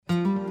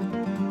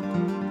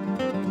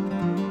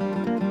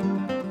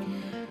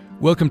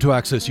Welcome to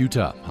Access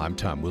Utah. I'm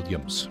Tom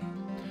Williams.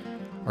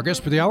 Our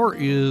guest for the hour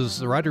is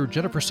the writer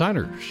Jennifer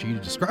Sinor. She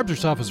describes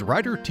herself as a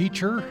writer,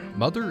 teacher,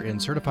 mother,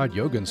 and certified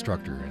yoga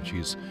instructor, and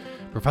she's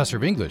professor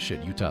of English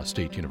at Utah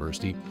State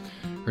University.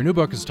 Her new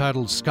book is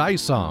titled Sky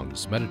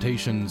Songs,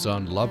 Meditations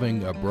on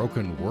Loving a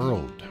Broken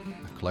World,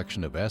 a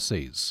collection of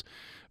essays,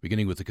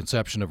 beginning with the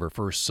conception of her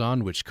first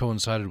son, which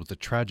coincided with the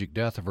tragic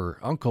death of her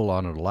uncle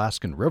on an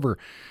Alaskan river,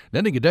 and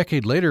ending a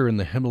decade later in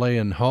the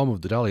Himalayan home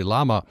of the Dalai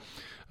Lama.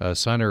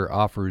 Sinor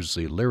offers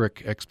a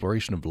lyric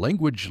exploration of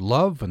language,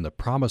 love, and the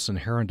promise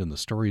inherent in the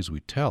stories we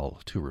tell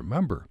to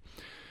remember.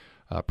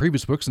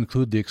 Previous books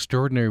include The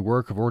Extraordinary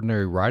Work of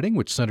Ordinary Writing,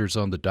 which centers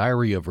on the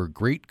diary of her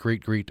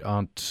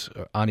great-great-great-aunt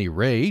Annie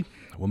Ray,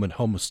 a woman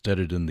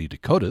homesteaded in the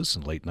Dakotas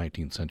in the late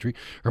 19th century.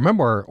 Her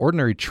memoir,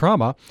 Ordinary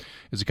Trauma,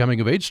 is a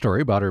coming-of-age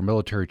story about her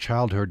military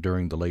childhood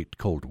during the late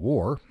Cold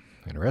War.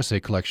 And her essay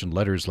collection,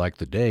 Letters Like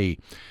the Day,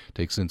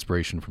 takes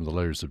inspiration from the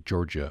letters of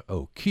Georgia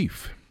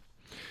O'Keeffe.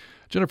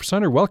 Jennifer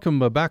Sinor, welcome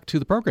back to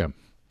the program.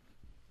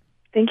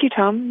 Thank you,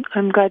 Tom.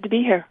 I'm glad to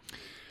be here.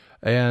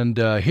 And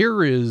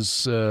here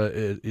is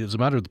a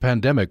matter of the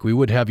pandemic. We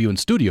would have you in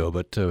studio,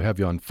 but to have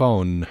you on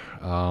phone.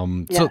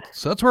 Yes.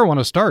 So that's where I want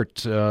to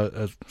start.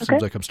 Okay.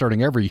 Seems like I'm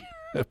starting every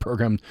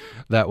program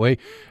that way.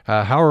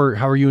 How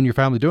are you and your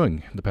family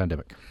doing in the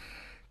pandemic?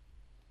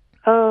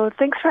 Oh,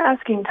 thanks for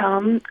asking,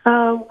 Tom.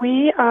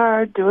 We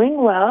are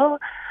doing well.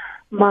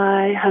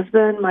 My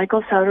husband,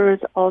 Michael Sauter,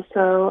 is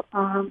also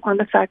on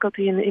the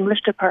faculty in the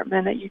English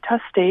department at Utah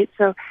State.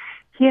 So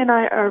he and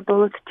I are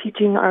both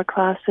teaching our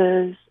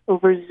classes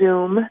over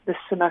Zoom this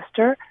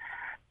semester.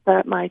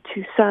 But my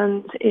two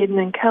sons, Aiden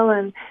and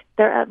Kellen,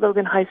 they're at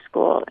Logan High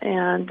School.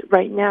 And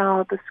right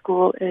now the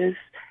school is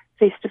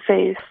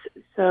face-to-face.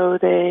 So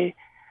they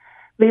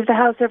leave the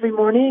house every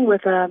morning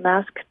with a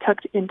mask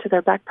tucked into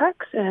their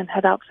backpacks and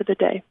head out for the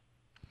day.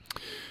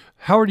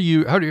 How are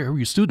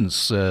your students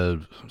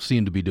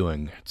seem to be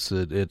doing? I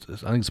think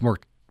it's more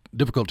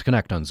difficult to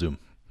connect on Zoom.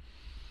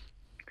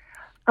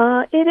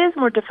 It is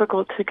more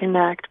difficult to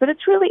connect, but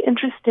it's really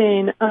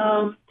interesting.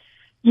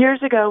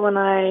 Years ago, when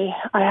I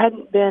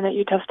hadn't been at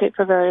Utah State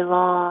for very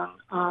long,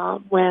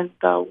 when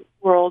the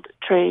World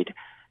Trade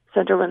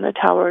Center, when the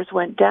towers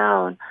went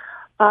down,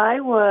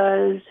 I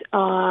was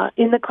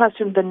in the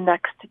classroom the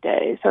next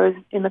day. So I was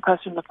in the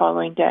classroom the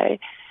following day.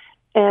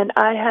 And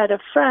I had a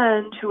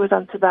friend who was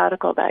on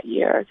sabbatical that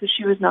year, so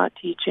she was not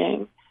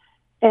teaching.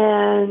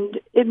 And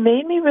it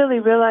made me really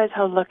realize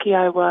how lucky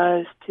I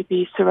was to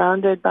be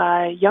surrounded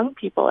by young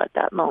people at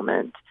that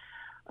moment,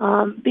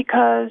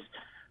 because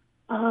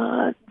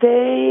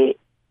they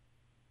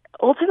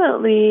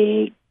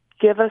ultimately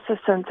give us a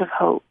sense of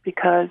hope,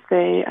 because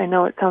I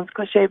know it sounds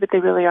cliche, but they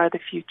really are the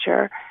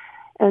future.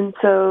 And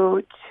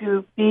so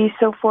to be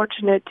so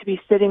fortunate to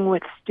be sitting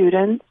with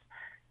students,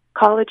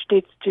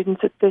 college-age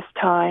students at this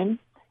time,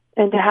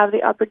 and to have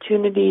the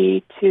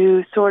opportunity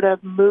to sort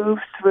of move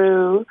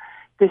through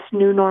this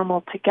new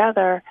normal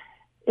together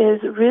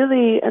is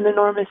really an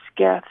enormous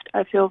gift.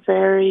 I feel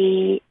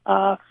very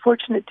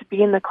fortunate to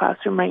be in the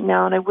classroom right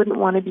now, and I wouldn't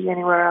want to be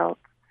anywhere else.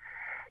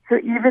 So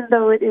even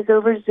though it is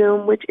over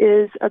Zoom, which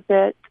is a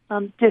bit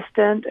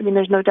distant, I mean,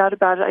 there's no doubt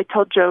about it. I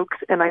tell jokes,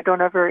 and I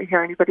don't ever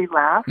hear anybody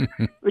laugh,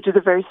 which is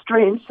a very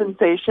strange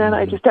sensation.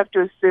 I just have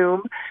to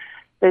assume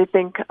they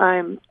think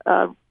I'm,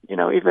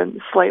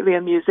 even slightly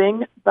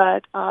amusing.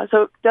 But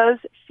so it does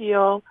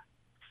feel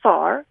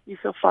far. You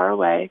feel far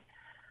away.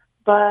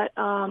 But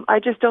I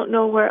just don't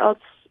know where else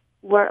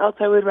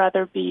I would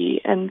rather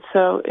be. And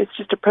so it's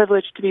just a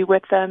privilege to be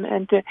with them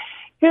and to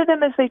hear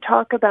them as they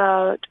talk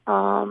about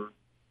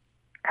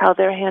how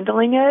they're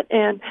handling it.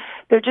 And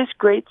they're just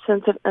great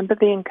sense of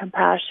empathy and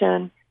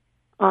compassion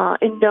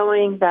in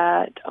knowing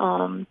that,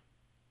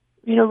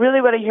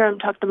 really what I hear them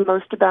talk the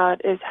most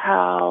about is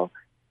how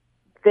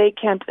they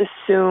can't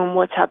assume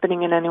what's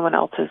happening in anyone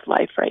else's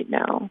life right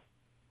now,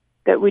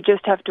 that we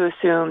just have to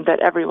assume that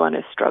everyone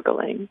is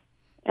struggling.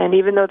 And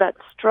even though that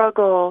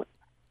struggle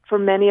for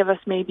many of us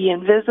may be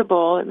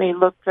invisible, it may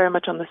look very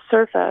much on the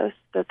surface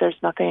that there's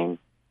nothing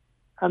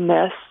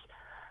amiss.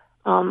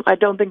 I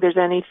don't think we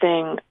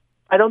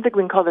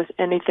can call this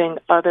anything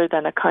other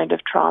than a kind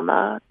of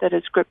trauma that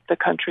has gripped the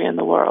country and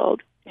the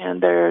world.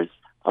 And there's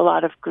a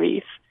lot of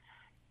grief.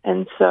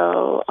 And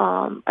so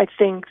I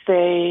think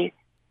they,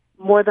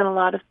 more than a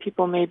lot of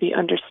people maybe,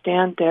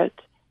 understand it.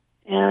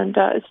 And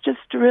it's just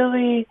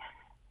really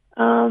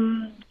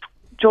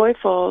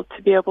joyful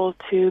to be able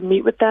to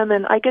meet with them.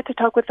 And I get to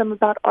talk with them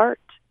about art.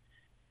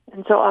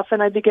 And so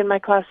often I begin my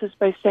classes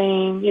by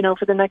saying,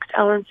 for the next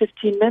hour and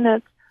 15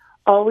 minutes,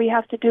 all we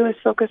have to do is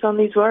focus on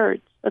these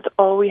words. That's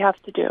all we have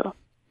to do.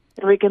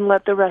 And we can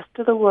let the rest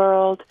of the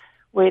world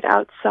wait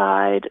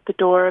outside the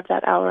door of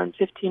that hour and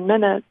 15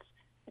 minutes,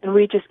 and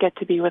we just get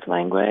to be with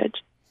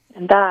language.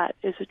 And that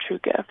is a true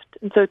gift.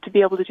 And so to be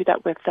able to do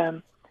that with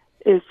them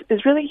is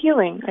really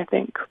healing, I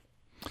think.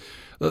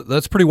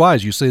 That's pretty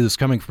wise. You say this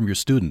coming from your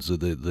students.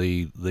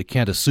 They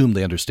can't assume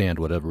they understand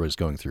what everybody's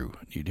going through.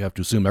 You'd have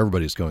to assume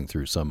everybody's going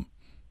through some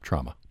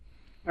trauma.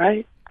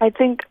 Right. I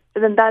think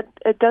then that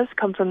it does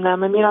come from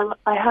them. I mean,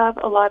 I have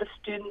a lot of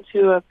students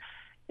who have,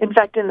 in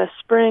fact, in the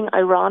spring,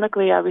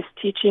 ironically, I was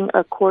teaching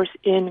a course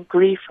in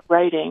grief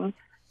writing.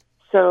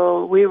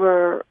 So we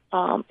were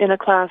in a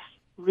class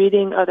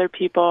reading other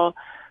people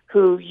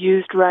who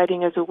used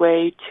writing as a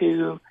way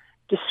to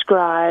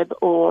describe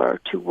or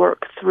to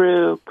work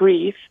through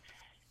grief.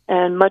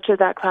 And much of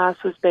that class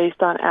was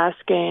based on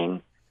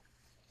asking,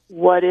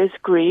 what is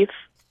grief?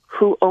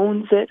 Who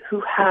owns it?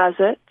 Who has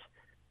it?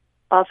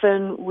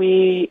 Often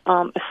we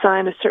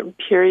assign a certain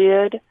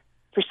period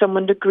for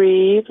someone to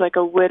grieve, like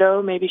a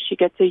widow. Maybe she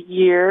gets a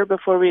year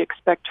before we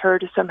expect her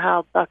to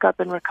somehow buck up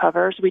and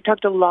recover. So we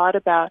talked a lot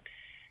about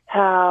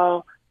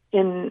how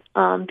in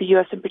the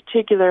U.S. in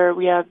particular,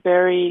 we have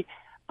very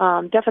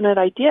definite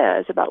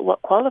ideas about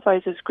what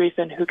qualifies as grief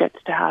and who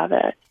gets to have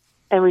it.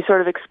 And we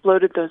sort of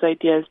exploded those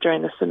ideas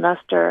during the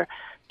semester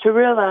to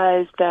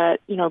realize that,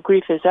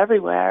 grief is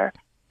everywhere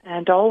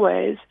and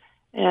always,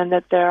 and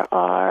that there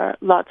are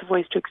lots of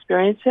ways to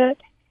experience it.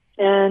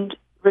 And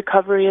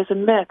recovery is a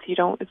myth.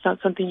 It's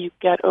not something you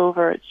get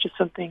over. It's just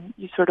something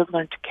you sort of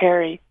learn to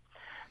carry.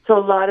 So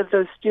a lot of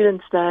those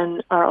students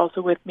then are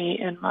also with me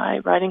in my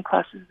writing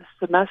classes this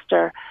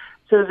semester.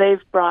 So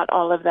they've brought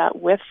all of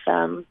that with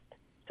them.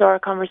 So our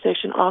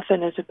conversation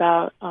often is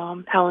about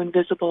how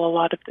invisible a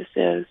lot of this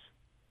is.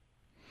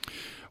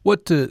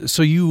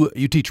 So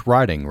you teach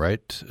writing,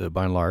 right,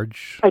 by and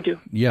large? I do.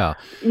 Yeah.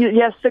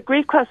 Yes, the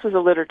grief class was a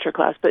literature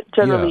class, but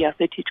generally, yes,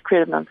 they teach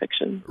creative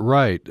nonfiction.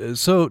 Right.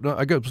 So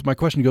I guess my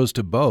question goes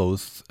to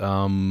both.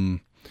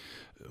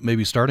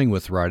 Maybe starting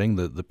with writing,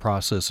 the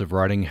process of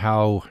writing,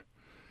 how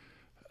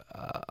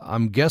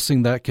I'm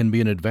guessing that can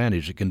be an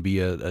advantage. It can be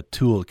a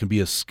tool. It can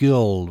be a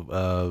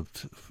skill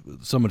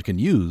someone can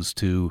use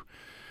to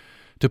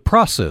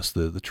process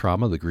the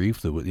trauma, the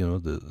grief,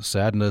 the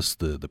sadness,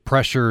 the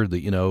pressure,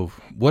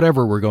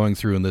 whatever we're going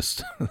through in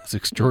this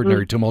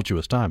extraordinary,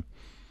 tumultuous time.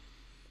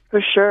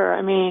 For sure.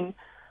 I mean,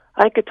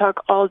 I could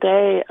talk all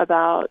day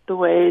about the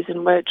ways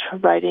in which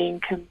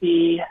writing can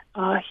be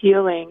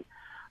healing.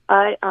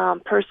 I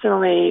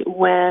personally,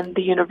 when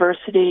the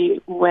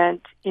university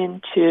went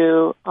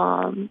into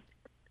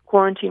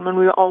quarantine, when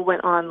we all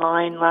went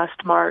online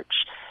last March,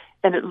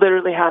 and it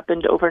literally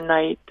happened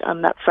overnight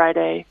that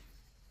Friday,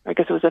 I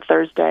guess it was a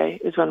Thursday,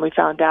 is when we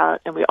found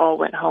out, and we all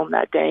went home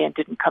that day and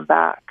didn't come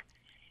back.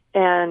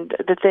 And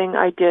the thing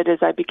I did is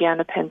I began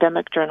a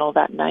pandemic journal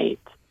that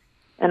night.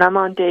 And I'm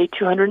on day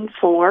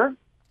 204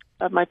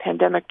 of my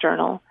pandemic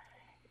journal.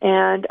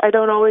 And I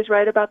don't always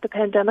write about the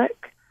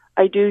pandemic.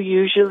 I do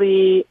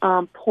usually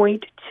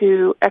point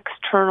to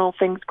external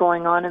things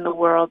going on in the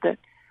world that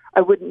I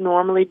wouldn't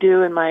normally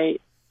do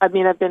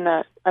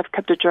I've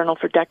kept a journal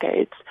for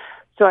decades.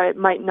 So I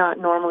might not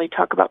normally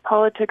talk about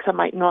politics. I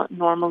might not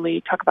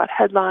normally talk about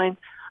headlines.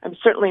 I'm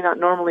certainly not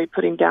normally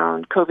putting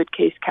down COVID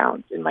case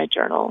counts in my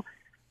journal.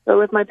 But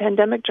with my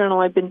pandemic journal,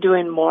 I've been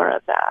doing more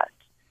of that.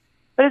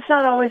 But it's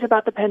not always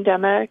about the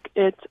pandemic.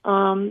 It's,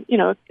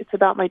 it's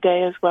about my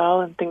day as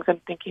well and things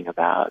I'm thinking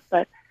about.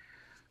 But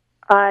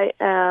I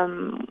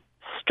am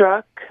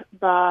struck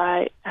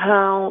by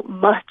how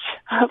much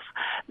of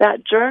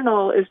that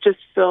journal is just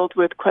filled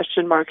with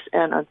question marks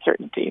and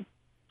uncertainty.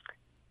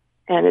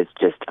 And it's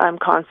just, I'm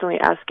constantly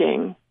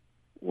asking,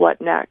 what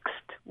next?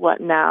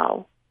 What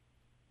now?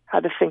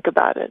 How to think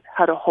about it,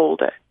 how to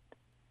hold it.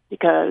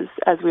 Because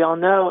as we all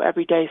know,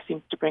 every day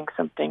seems to bring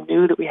something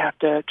new that we have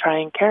to try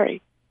and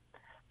carry.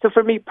 So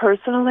for me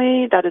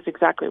personally, that is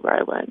exactly where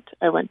I went.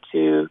 I went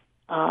to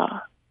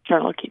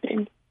journal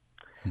keeping.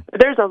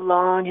 There's a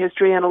long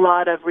history and a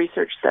lot of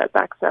research that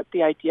backs up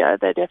the idea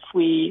that if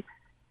we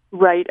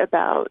write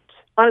about,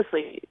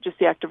 honestly, just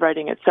the act of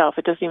writing itself,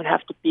 it doesn't even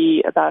have to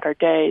be about our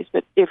days,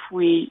 but if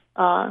we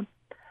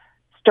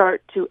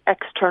start to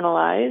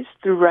externalize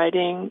through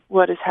writing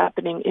what is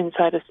happening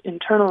inside us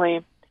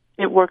internally,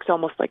 it works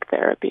almost like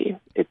therapy.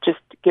 It just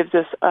gives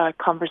us a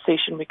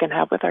conversation we can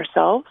have with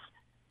ourselves,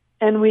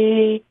 and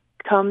we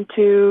come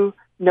to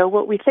know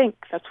what we think.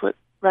 That's what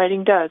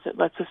writing does. It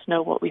lets us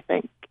know what we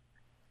think.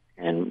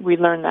 And we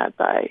learn that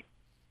by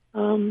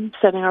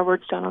setting our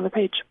words down on the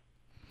page.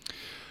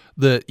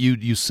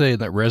 You say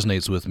that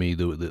resonates with me,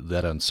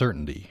 that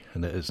uncertainty,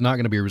 and it's not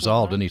going to be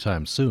resolved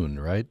anytime soon,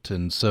 right?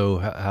 And so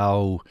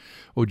what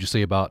would you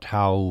say about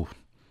how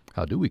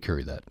do we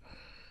carry that?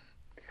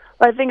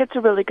 Well, I think it's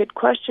a really good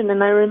question.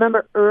 And I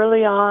remember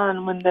early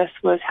on when this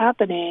was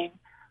happening,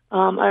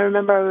 I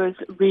remember I was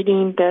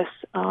reading this,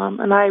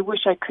 and I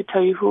wish I could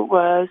tell you who it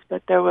was,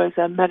 but there was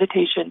a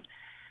meditation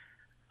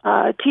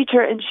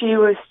teacher, and she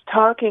was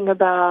talking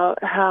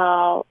about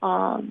how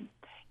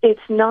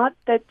it's not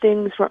that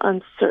things were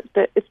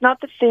uncertain. It's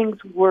not that things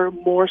were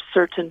more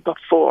certain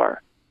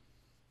before.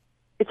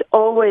 It's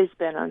always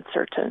been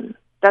uncertain.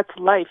 That's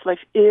life. Life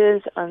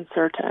is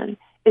uncertain.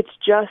 It's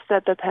just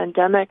that the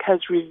pandemic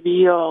has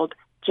revealed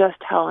just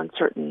how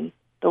uncertain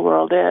the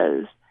world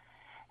is.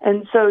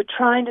 And so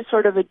trying to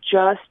sort of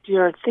adjust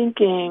your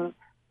thinking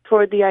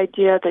toward the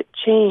idea that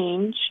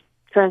change,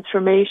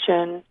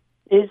 transformation,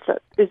 is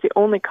the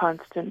only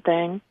constant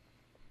thing,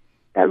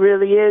 that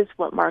really is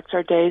what marks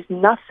our days.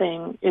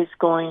 Nothing is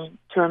going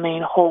to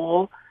remain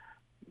whole,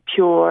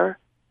 pure,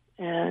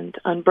 and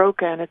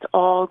unbroken. It's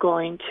all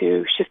going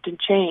to shift and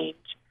change.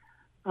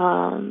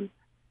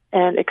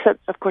 And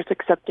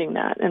accepting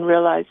that and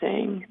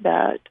realizing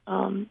that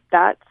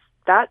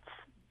that's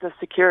the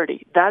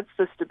security, that's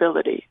the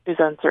stability, is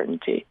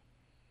uncertainty,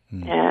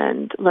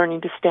 and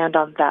learning to stand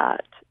on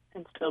that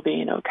and still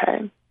being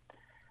okay,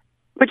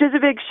 which is a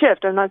big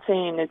shift. I'm not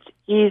saying it's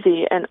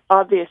easy, and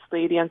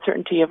obviously the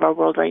uncertainty of our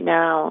world right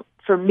now,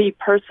 for me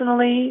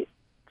personally,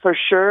 for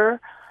sure,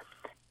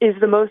 is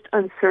the most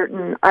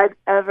uncertain I've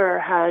ever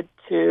had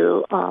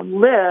to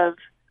live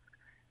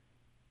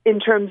in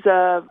terms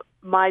of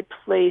my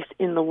place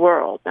in the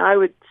world. Now, I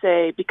would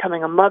say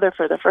becoming a mother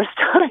for the first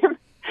time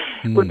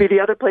would be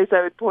the other place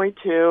I would point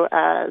to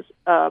as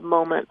a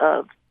moment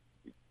of,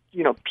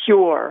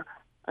 pure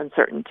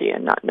uncertainty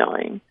and not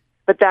knowing.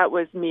 But that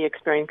was me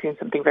experiencing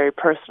something very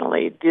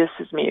personally. This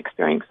is me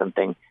experiencing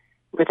something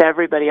with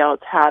everybody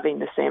else having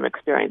the same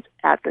experience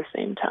at the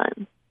same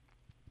time.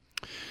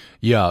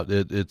 Yeah,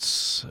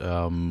 it's.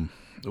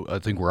 I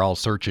think we're all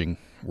searching.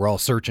 We're all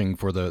searching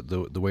for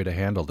the way to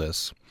handle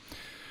this.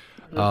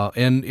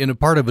 And a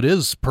part of it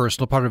is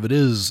personal, part of it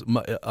is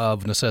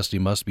of necessity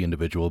must be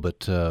individual,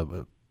 but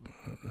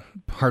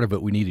part of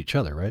it we need each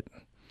other, right?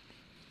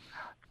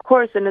 Of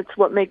course, and it's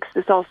what makes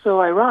this all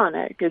so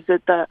ironic is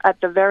that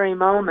at the very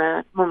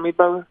moment when we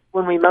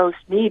most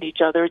need each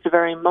other, it's the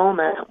very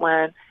moment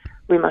when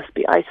we must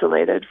be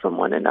isolated from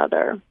one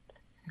another.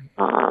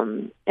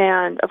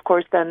 And of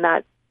course, then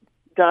that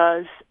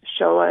does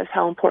show us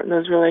how important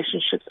those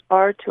relationships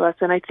are to us.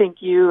 And I think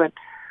you and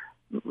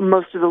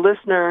most of the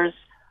listeners,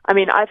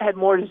 I've had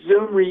more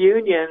Zoom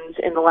reunions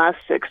in the last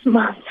 6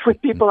 months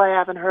with people I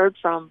haven't heard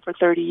from for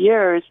 30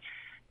 years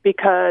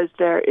because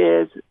there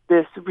is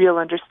this real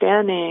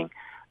understanding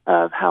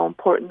of how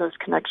important those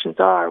connections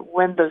are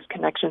when those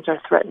connections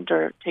are threatened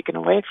or taken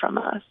away from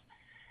us.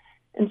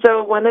 And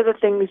so one of the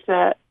things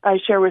that I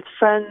share with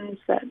friends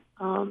that,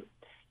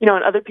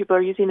 and other people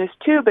are using this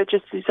too, but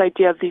just this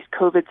idea of these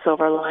COVID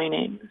silver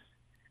linings.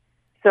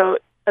 So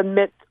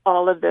amidst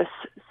all of this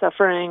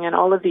suffering and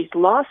all of these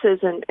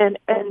losses, and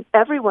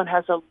everyone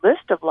has a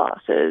list of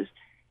losses.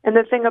 And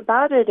the thing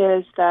about it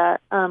is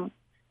that,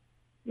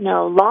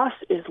 loss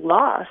is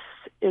loss.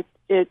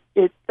 It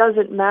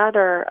doesn't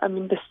matter.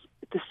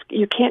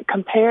 You can't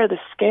compare the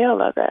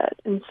scale of it.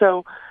 And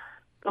so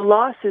the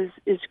loss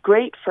is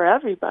great for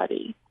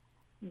everybody.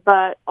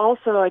 But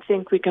also I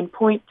think we can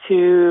point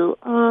to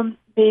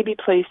maybe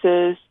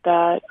places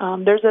that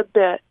there's a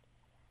bit,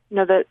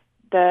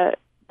 that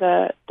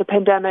the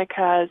pandemic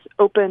has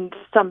opened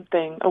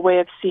something, a way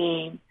of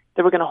seeing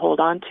that we're going to hold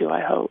on to,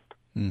 I hope.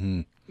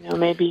 Mm-hmm.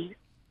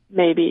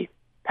 Maybe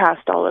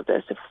past all of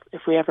this,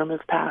 if we ever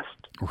move past.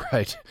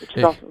 Right. Which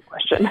is also a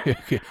question.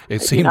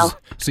 It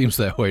seems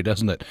that way,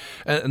 doesn't it?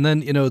 And then,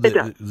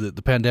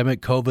 the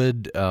pandemic,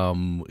 COVID,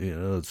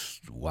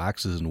 it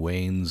waxes and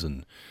wanes,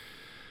 and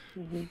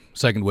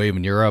second wave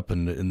in Europe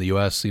and in the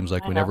U.S. seems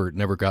like we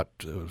never got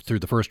through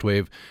the first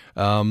wave.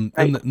 Right.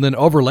 And then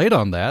overlaid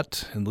on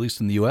that, at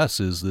least in the U.S.,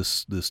 is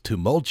this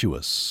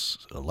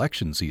tumultuous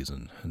election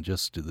season and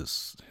just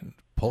this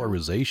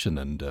polarization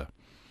and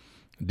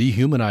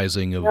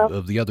dehumanizing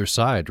of the other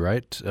side,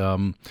 right?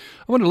 I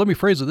wonder, let me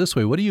phrase it this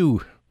way. Do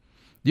you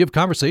have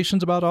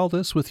conversations about all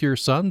this with your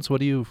sons?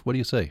 What do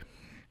you say?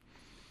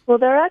 Well,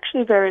 they're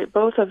actually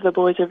both of the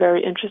boys are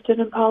very interested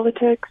in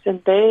politics,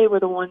 and they were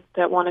the ones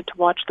that wanted to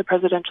watch the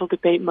presidential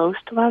debate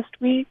most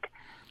last week.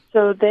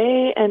 So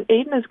and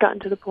Aiden has gotten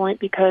to the point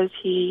because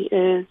he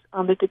is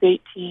on the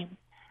debate team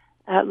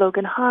at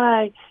Logan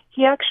High.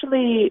 He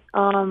actually,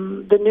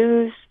 the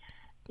news,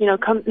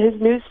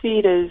 his news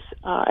feed is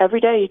every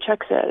day he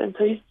checks it, and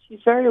so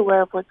he's very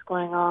aware of what's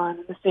going on.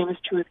 And the same is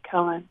true with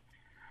Kellen.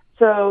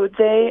 So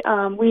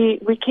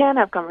we can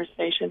have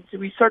conversations.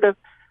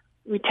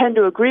 We tend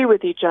to agree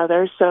with each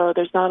other, so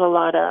there's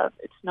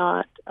it's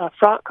not a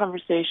fraught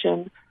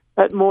conversation,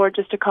 but more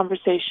just a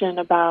conversation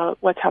about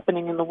what's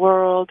happening in the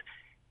world.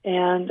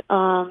 And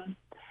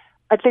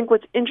I think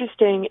what's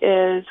interesting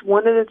is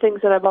one of the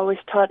things that I've always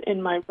taught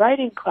in my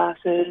writing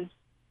classes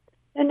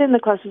and in the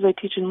classes I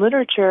teach in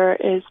literature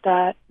is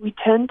that we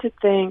tend to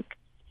think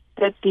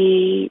that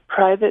the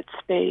private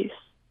space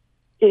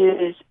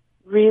is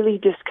really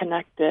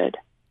disconnected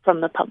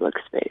from the public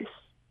space.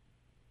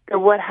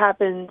 What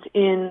happens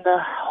in the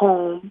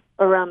home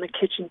around the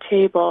kitchen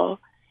table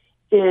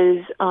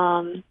is,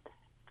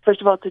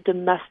 first of all,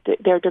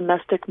 they're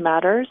domestic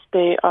matters.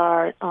 They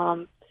are,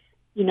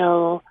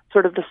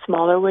 sort of the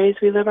smaller ways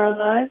we live our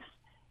lives,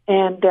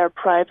 and they're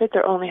private.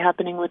 They're only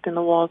happening within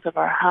the walls of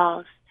our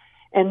house.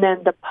 And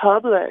then the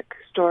public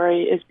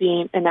story is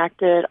being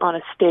enacted on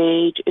a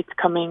stage. It's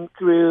coming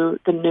through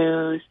the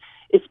news.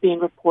 It's being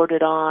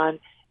reported on.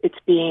 It's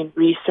being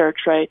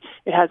researched, right?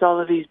 It has all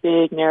of these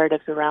big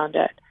narratives around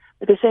it.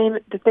 But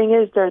the thing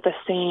is, they're the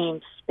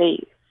same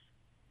space.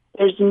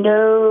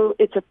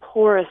 It's a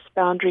porous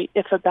boundary,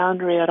 if a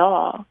boundary at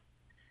all.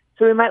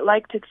 So we might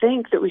like to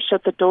think that we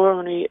shut the door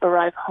when we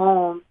arrive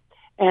home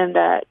and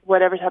that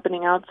whatever's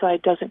happening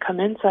outside doesn't come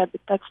inside,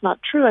 but that's not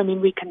true. I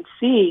mean, we can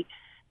see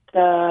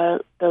the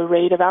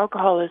rate of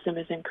alcoholism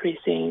is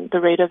increasing,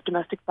 the rate of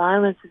domestic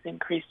violence is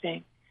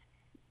increasing,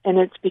 and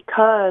it's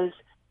because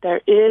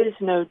there's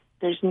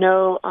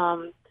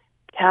no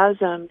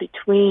chasm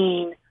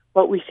between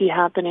what we see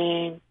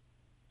happening,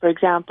 for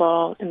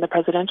example, in the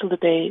presidential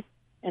debate,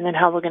 and then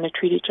how we're going to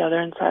treat each other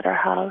inside our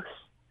house.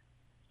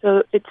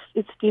 So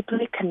it's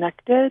deeply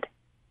connected,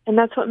 and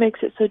that's what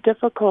makes it so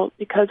difficult,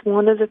 because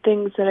one of the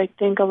things that I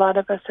think a lot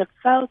of us have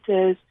felt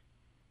is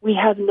we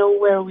have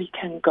nowhere we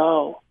can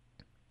go.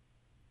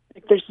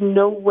 Like, there's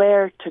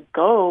nowhere to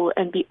go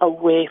and be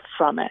away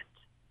from it.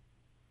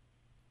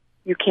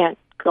 You can't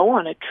go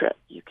on a trip.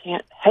 You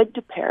can't head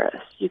to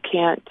Paris. You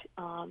can't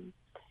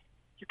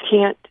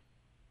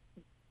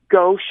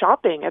go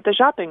shopping at the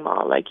shopping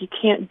mall. Like, you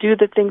can't do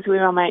the things we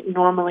might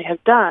normally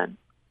have done.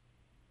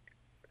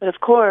 But of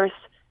course,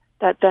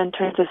 that then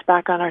turns us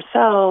back on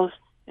ourselves,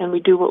 and we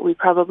do what we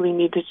probably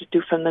needed to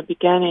do from the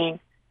beginning,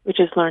 which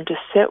is learn to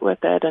sit with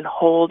it and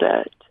hold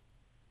it,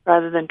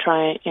 rather than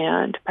try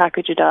and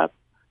package it up,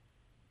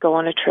 go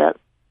on a trip,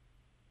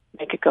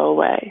 make it go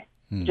away.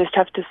 You just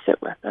have to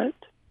sit with it.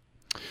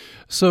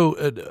 So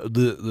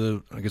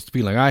I guess the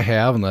feeling I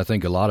have, and I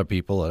think a lot of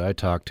people that I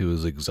talk to,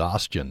 is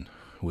exhaustion.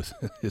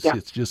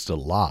 It's just a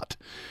lot.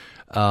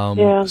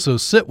 So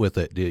sit with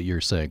it.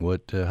 You're saying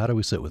how do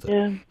we sit with it?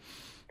 Yeah,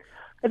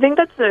 I think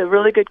that's a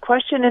really good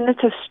question, and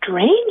it's a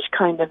strange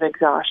kind of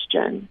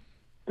exhaustion.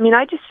 I mean,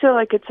 I just feel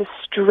like it's a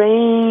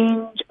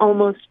strange,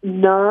 almost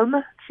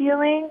numb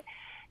feeling,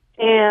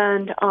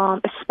 and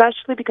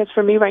especially because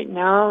for me right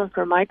now and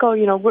for Michael,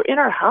 we're in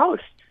our house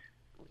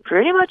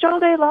pretty much all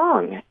day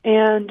long,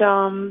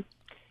 and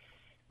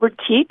we're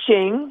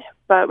teaching,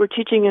 but we're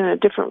teaching in a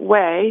different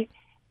way.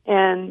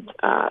 And,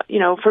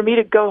 for me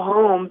to go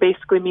home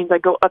basically means I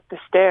go up the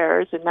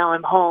stairs, and now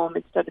I'm home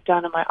instead of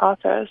down in my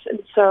office. And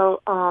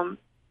so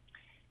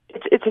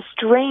it's a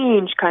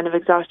strange kind of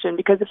exhaustion,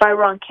 because if I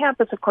were on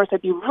campus, of course,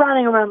 I'd be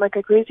running around like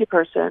a crazy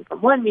person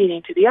from one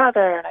meeting to the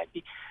other, and I'd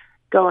be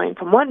going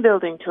from one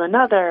building to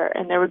another,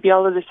 and there would be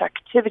all of this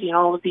activity and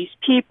all of these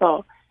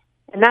people.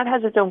 And that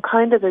has its own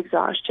kind of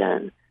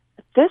exhaustion.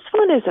 But this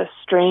one is a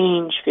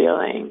strange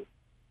feeling.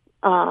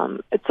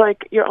 It's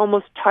like you're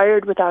almost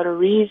tired without a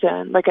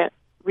reason, like a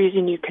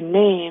reason you can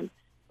name.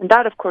 And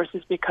that, of course,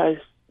 is because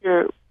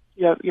you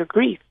have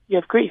grief. You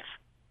have grief.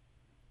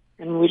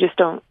 And we just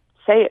don't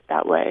say it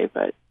that way,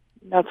 but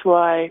that's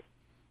why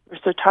we're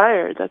so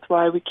tired. That's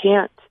why we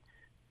can't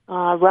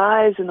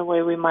rise in the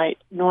way we might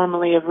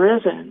normally have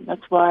risen.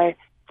 That's why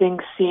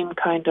things seem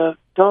kind of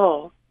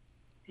dull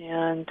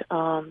and,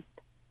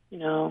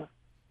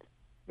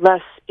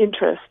 less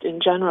interest in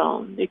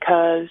general,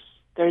 because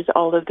there's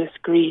all of this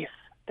grief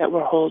that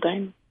we're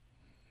holding.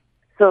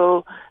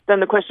 So then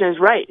the question is,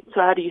 right,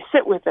 so how do you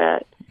sit with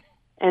it?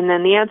 And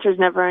then the answer is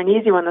never an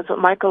easy one. That's what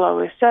Michael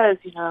always says,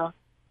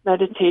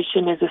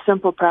 meditation is a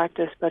simple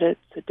practice, but it's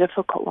a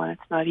difficult one.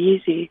 It's not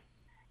easy,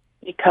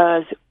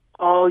 because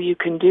all you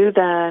can do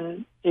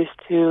then is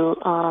to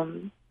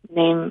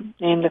name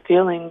the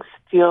feelings,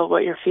 feel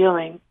what you're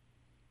feeling,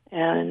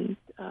 and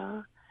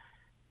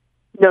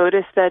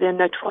notice that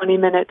in a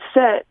 20-minute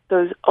sit,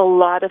 a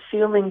lot of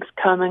feelings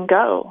come and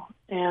go.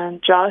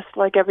 And just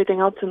like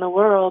everything else in the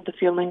world, the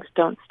feelings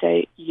don't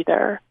stay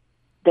either.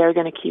 They're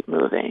going to keep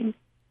moving.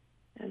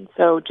 And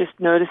so just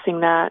noticing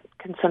that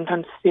can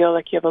sometimes feel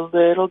like you have a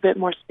little bit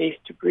more space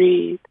to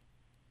breathe,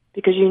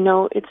 because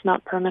it's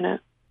not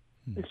permanent.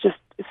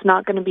 It's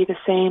not going to be the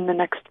same the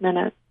next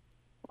minute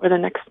or the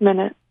next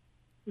minute.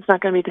 It's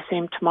not going to be the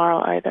same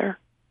tomorrow either.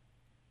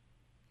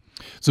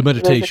 So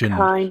meditation,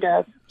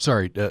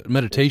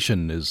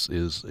 meditation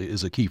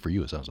is a key for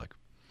you, it sounds like.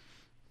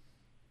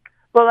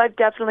 Well, I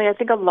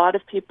think a lot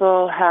of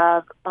people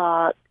have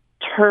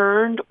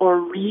turned or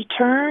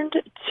returned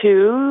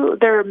to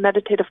their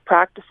meditative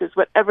practices,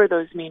 whatever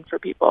those mean for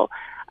people.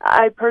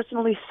 I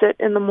personally sit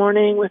in the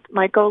morning with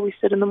Michael. We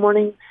sit in the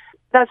morning.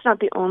 That's not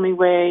the only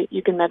way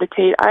you can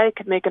meditate. I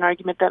could make an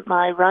argument that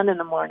my run in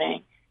the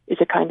morning is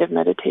a kind of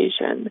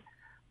meditation.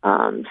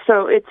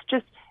 So it's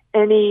just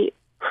any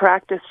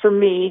practice, for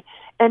me,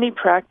 any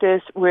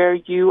practice where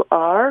you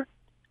are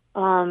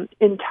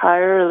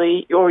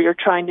entirely, or you're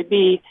trying to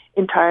be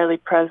entirely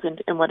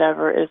present in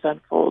whatever is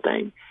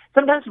unfolding.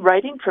 Sometimes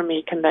writing for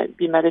me can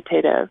be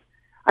meditative.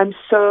 I'm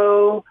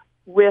so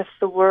with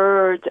the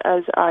words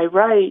as I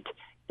write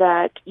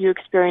that you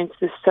experience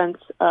this sense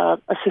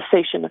of a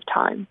cessation of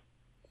time,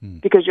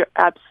 because you're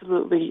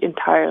absolutely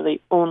entirely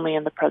only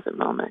in the present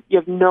moment. You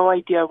have no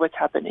idea what's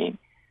happening.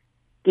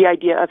 The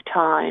idea of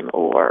time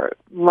or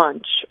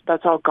lunch,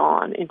 that's all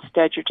gone.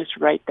 Instead, you're just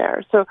right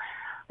there. So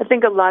I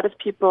think a lot of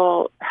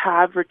people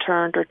have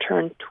returned or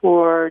turned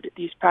toward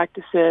these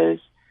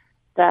practices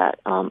that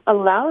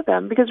allow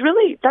them, because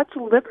really that's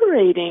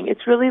liberating.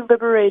 It's really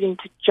liberating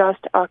to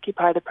just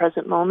occupy the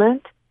present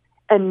moment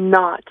and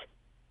not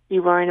be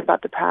worrying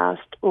about the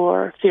past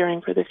or fearing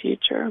for the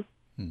future.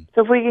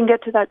 So if we can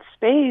get to that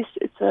space,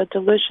 it's a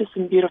delicious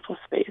and beautiful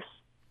space.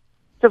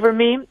 So for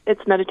me,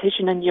 it's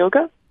meditation and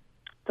yoga.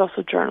 It's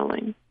also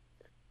journaling.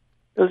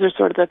 Those are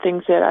sort of the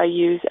things that I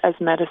use as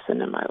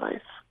medicine in my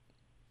life.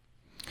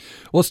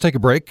 Well, let's take a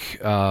break.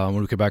 When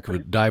we come back, we'll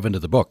dive into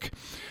the book.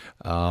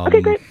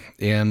 Okay, great.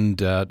 And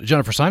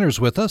Jennifer Sinor is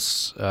with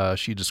us.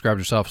 She describes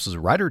herself as a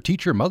writer,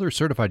 teacher, mother,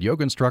 certified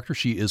yoga instructor.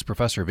 She is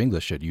professor of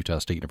English at Utah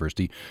State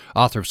University,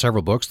 author of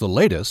several books. The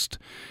latest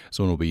is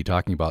one we'll be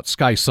talking about,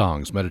 Sky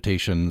Songs,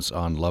 Meditations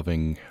on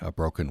Loving a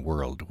Broken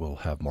World. We'll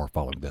have more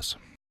following this.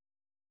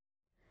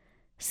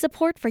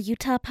 Support for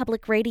Utah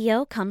Public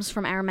Radio comes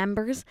from our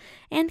members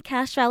and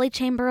Cache Valley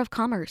Chamber of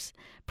Commerce,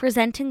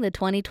 presenting the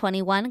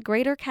 2021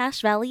 Greater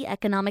Cache Valley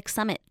Economic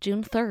Summit,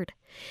 June 3rd,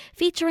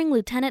 featuring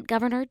Lieutenant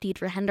Governor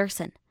Deidre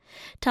Henderson.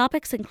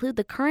 Topics include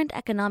the current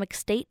economic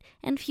state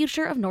and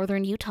future of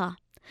northern Utah.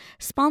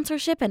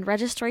 Sponsorship and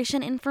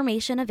registration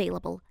information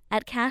available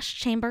at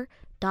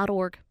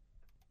cachechamber.org.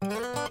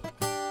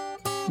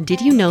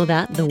 Did you know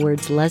that the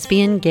words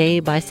lesbian,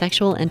 gay,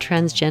 bisexual, and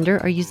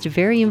transgender are used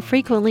very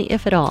infrequently,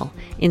 if at all,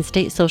 in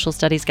state social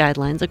studies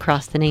guidelines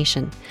across the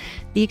nation?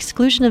 The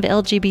exclusion of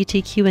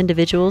LGBTQ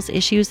individuals,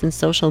 issues, and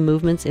social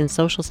movements in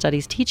social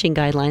studies teaching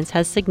guidelines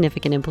has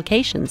significant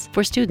implications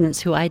for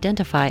students who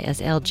identify as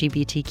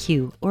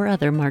LGBTQ or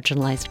other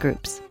marginalized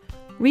groups.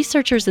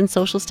 Researchers in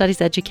social studies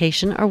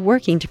education are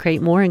working to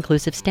create more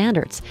inclusive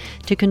standards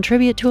to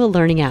contribute to a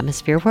learning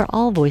atmosphere where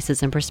all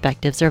voices and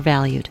perspectives are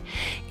valued.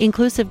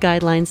 Inclusive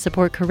guidelines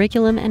support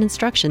curriculum and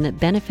instruction that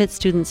benefits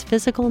students'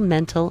 physical,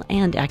 mental,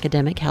 and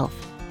academic health.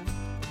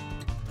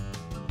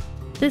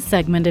 This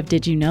segment of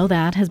Did You Know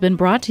That has been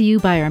brought to you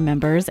by our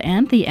members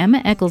and the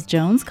Emma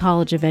Eccles-Jones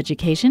College of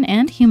Education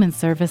and Human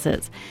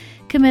Services,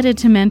 committed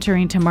to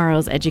mentoring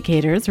tomorrow's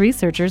educators,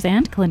 researchers,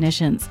 and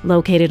clinicians,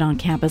 located on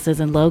campuses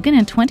in Logan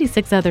and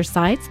 26 other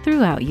sites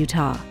throughout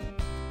Utah.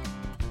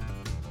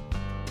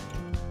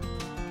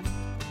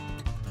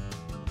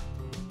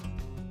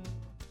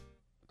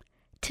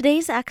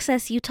 Today's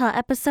Access Utah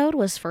episode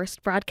was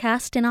first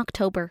broadcast in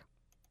October.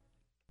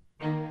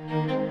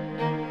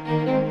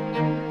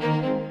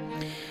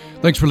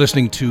 Thanks for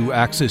listening to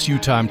Access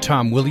Utah. I'm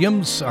Tom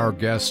Williams. Our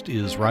guest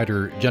is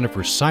writer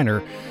Jennifer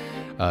Sinor.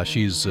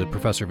 She's a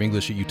professor of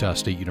English at Utah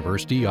State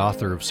University,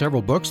 author of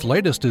several books. The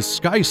latest is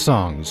Sky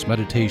Songs,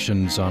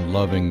 Meditations on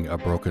Loving a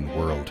Broken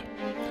World.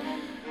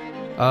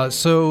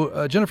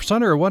 Jennifer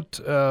Sinor, I want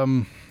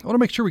to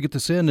make sure we get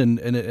this in, and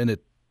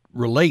it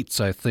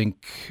relates, I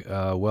think,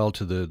 well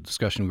to the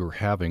discussion we were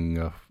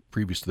having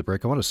previous to the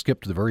break. I want to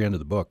skip to the very end of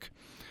the book.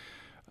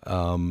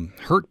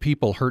 Hurt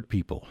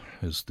people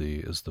is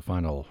the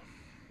final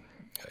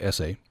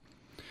essay.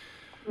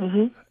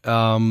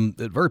 Mm-hmm.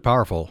 Very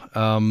powerful.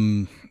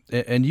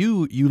 And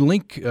you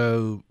link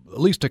at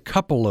least a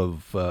couple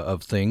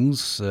of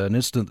things. An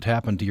incident that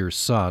happened to your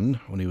son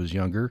when he was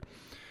younger,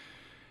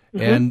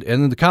 mm-hmm. and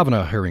then the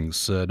Kavanaugh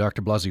hearings,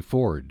 Dr. Blasey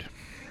Ford.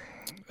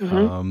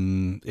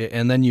 Mm-hmm.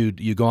 And then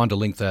you go on to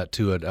link that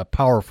to a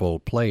powerful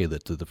play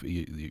that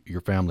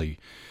your family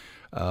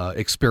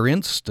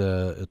experienced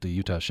at the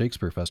Utah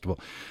Shakespeare Festival.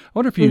 I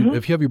wonder if you mm-hmm.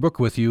 if you have your book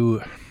with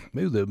you,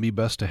 maybe it would be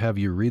best to have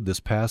you read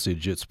this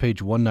passage. It's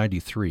page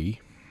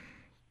 193.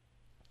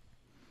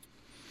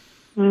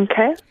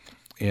 Okay.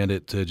 And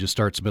it just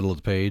starts middle of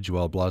the page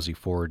while Blasey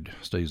Ford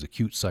studies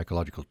acute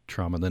psychological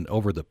trauma. And then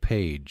over the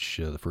page,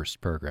 the first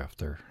paragraph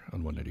there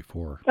on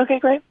 194. Okay,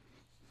 great.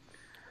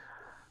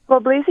 While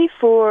Blasey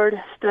Ford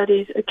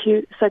studies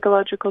acute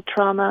psychological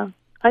trauma,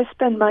 I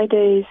spend my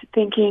days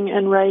thinking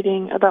and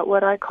writing about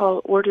what I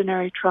call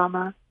ordinary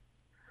trauma.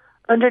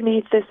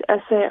 Underneath this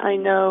essay, I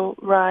know,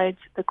 rides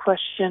the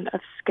question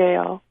of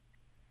scale.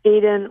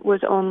 Aiden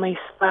was only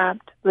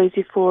slapped,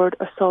 Blasey Ford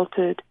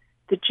assaulted,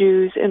 the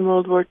Jews in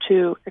World War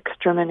II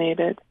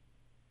exterminated.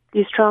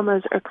 These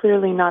traumas are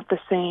clearly not the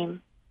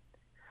same.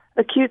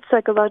 Acute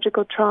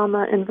psychological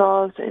trauma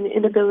involves an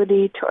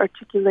inability to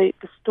articulate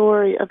the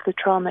story of the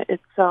trauma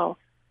itself.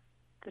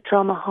 The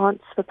trauma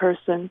haunts the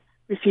person,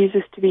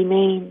 refuses to be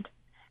named,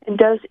 and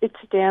does its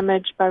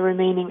damage by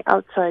remaining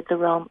outside the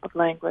realm of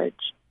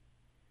language.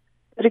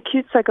 But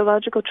acute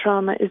psychological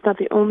trauma is not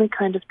the only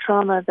kind of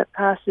trauma that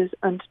passes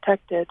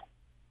undetected.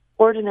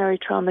 Ordinary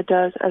trauma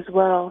does as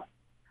well.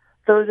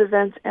 Those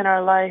events in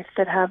our life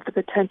that have the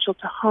potential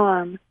to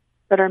harm,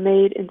 but are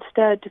made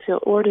instead to feel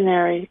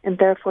ordinary and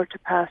therefore to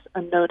pass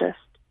unnoticed.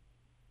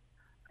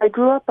 I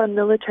grew up on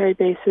military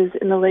bases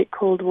in the late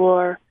Cold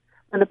War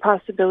when the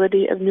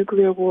possibility of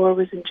nuclear war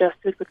was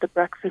ingested with the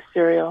breakfast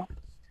cereal.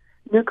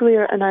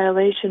 Nuclear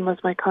annihilation was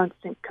my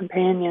constant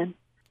companion.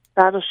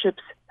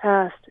 Battleships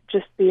passed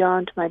just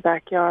beyond my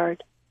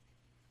backyard.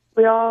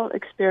 We all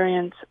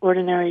experience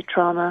ordinary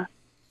trauma.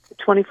 The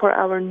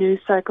 24-hour news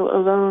cycle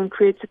alone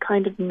creates a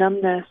kind of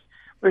numbness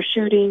where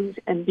shootings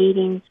and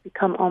beatings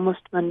become almost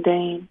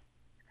mundane.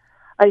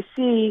 I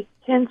see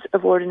hints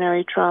of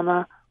ordinary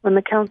trauma when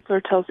the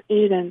counselor tells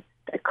Aiden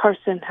that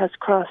Carson has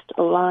crossed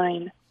a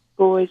line.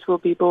 Boys will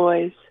be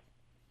boys.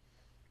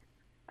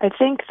 I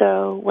think,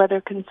 though,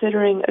 whether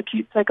considering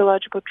acute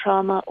psychological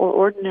trauma or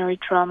ordinary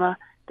trauma,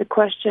 the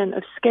question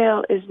of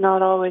scale is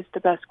not always the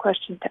best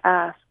question to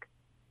ask.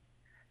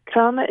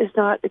 trauma is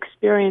not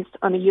experienced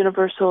on a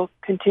universal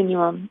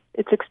continuum.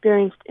 It's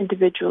experienced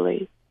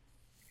individually.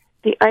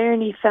 The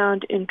irony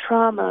found in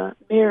trauma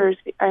mirrors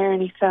the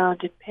irony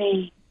found in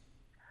pain.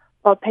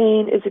 While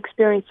pain is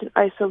experienced in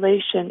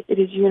isolation, it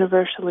is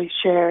universally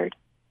shared.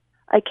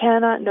 I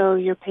cannot know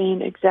your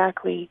pain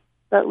exactly,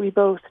 but we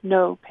both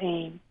know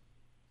pain.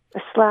 A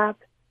slap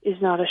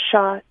is not a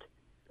shot,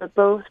 but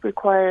both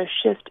require a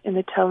shift in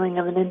the telling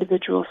of an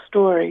individual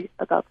story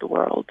about the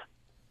world.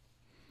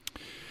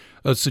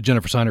 That's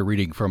Jennifer Sinor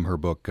reading from her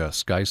book,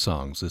 Sky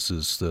Songs. This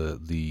is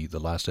the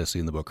last essay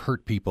in the book,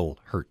 Hurt People,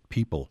 Hurt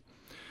People.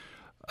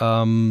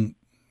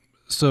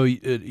 So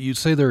you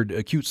say they're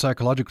acute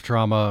psychological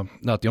trauma,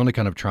 not the only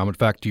kind of trauma. In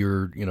fact,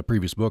 your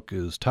previous book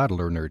is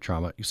titled Ordinary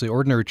Trauma. You say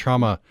ordinary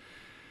trauma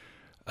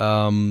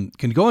can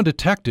go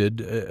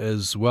undetected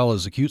as well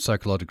as acute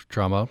psychological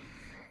trauma,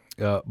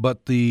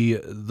 but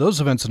those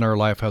events in our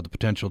life have the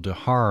potential to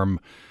harm,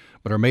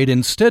 but are made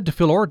instead to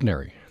feel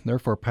ordinary,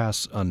 therefore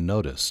pass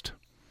unnoticed.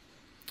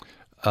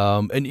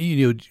 And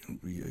you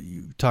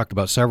talked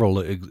about several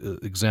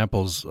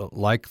examples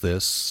like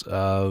this.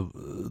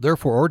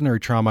 Therefore, ordinary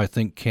trauma, I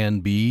think,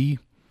 can be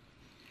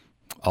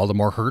all the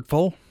more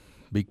hurtful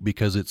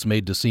because it's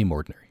made to seem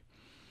ordinary.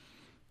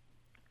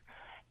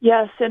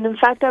 Yes, and in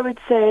fact, I would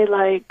say,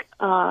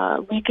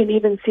 we can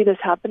even see this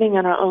happening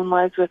in our own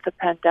lives with the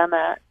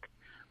pandemic,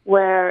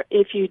 where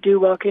if you do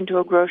walk into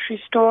a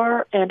grocery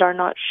store and are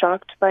not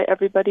shocked by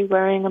everybody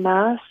wearing a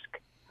mask,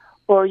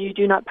 or you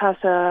do not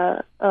pass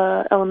a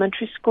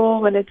elementary school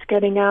when it's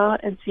getting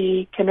out and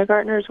see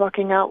kindergartners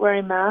walking out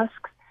wearing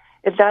masks,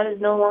 if that is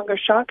no longer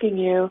shocking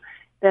you,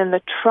 then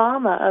the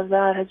trauma of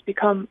that has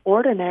become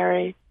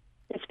ordinary.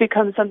 It's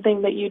become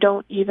something that you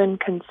don't even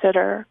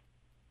consider.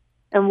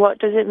 And what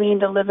does it mean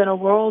to live in a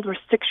world where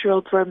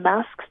 6-year-olds wear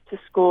masks to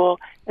school,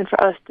 and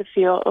for us to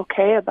feel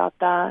okay about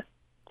that,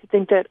 to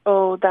think that,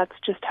 oh, that's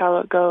just how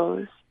it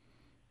goes?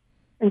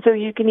 And so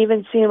you can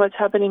even see what's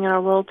happening in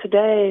our world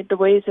today, the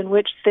ways in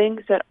which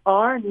things that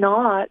are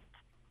not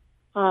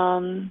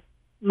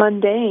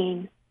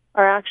mundane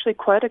are actually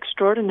quite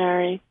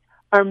extraordinary,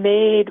 are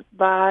made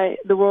by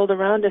the world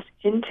around us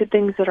into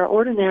things that are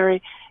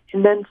ordinary,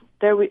 and then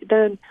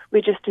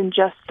we just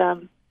ingest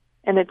them,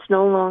 and it's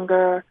no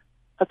longer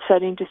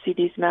upsetting to see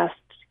these masked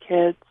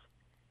kids.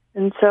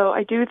 And so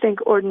I do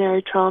think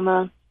ordinary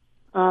trauma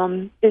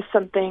is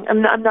something.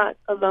 I'm not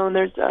alone.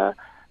 There's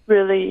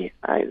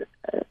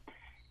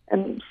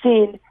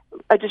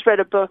I just read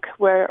a book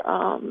where,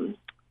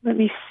 let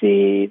me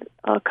see,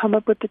 I'll come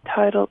up with the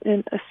title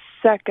in a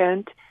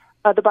second.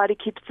 The Body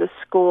Keeps the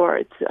Score.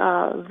 It's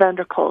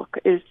Vanderkolk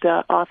is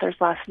the author's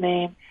last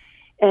name.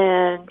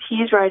 And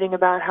he's writing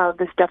about how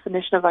this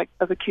definition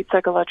of acute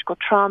psychological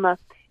trauma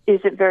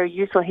isn't very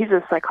useful. He's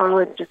a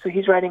psychologist, so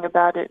he's writing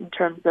about it in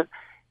terms of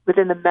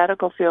within the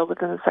medical field,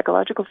 within the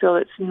psychological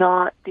field. It's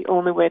not the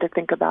only way to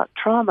think about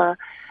trauma,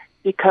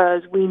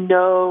 because we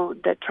know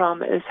that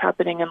trauma is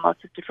happening in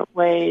lots of different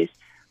ways,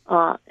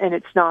 and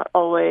it's not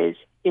always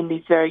in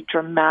these very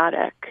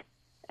dramatic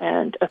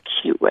and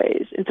acute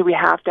ways. And so we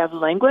have to have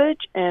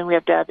language, and we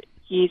have to have,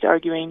 he's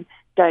arguing,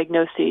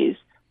 diagnoses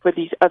for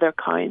these other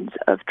kinds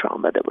of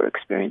trauma that we're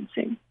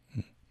experiencing.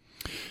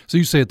 So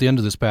you say at the end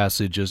of this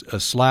passage, a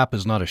slap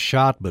is not a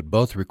shot, but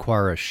both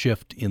require a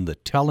shift in the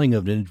telling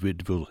of an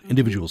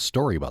individual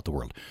story about the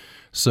world.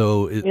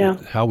 So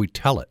how we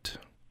tell it.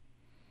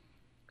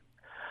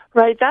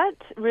 Right, that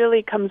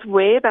really comes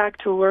way back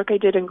to work I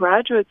did in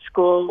graduate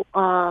school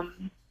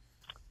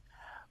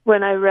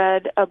when I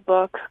read a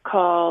book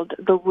called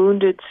The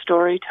Wounded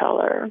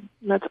Storyteller.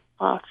 That's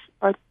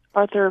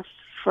Arthur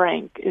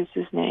Frank is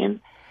his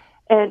name.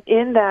 And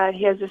in that,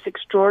 he has this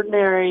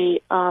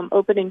extraordinary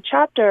opening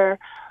chapter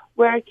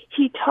where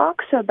he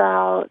talks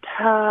about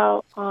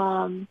how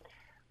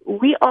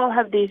we all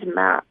have these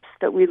maps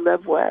that we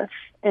live with,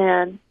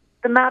 and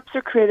the maps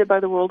are created by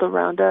the world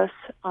around us.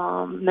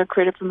 They're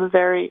created from a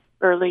very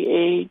early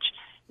age.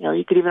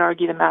 You could even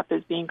argue the map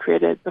is being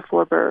created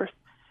before birth.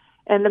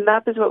 And the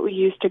map is what we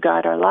use to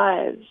guide our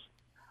lives.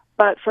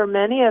 But for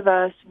many of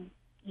us,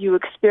 you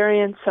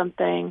experience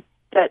something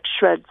that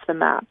shreds the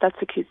map.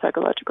 That's acute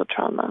psychological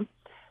trauma.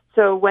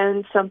 So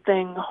when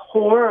something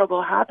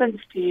horrible happens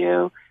to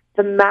you,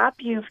 the map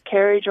you've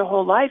carried your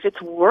whole life,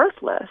 it's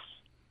worthless.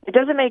 It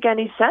doesn't make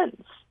any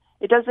sense.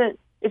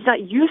 It's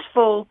not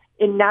useful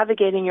in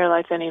navigating your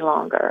life any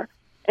longer.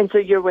 And so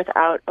you're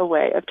without a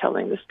way of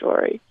telling the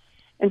story.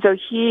 And so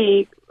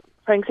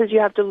Frank says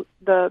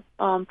the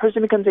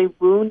person becomes a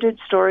wounded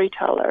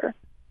storyteller,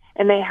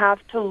 and they have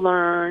to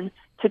learn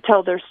to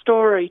tell their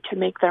story, to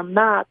make their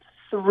map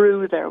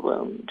through their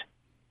wound.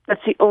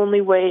 That's the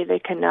only way they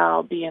can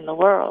now be in the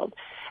world.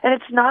 And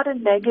it's not a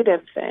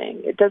negative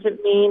thing. It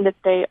doesn't mean that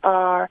they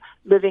are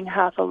living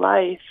half a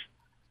life.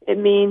 It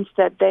means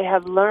that they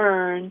have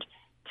learned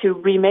to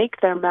remake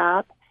their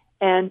map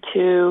and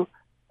to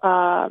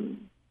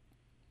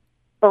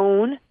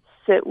own,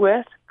 sit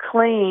with,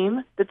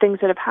 claim the things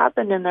that have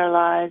happened in their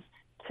lives,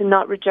 to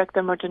not reject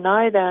them or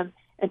deny them,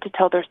 and to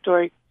tell their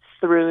story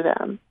through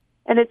them.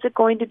 And it's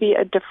going to be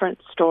a different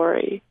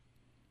story.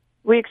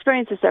 we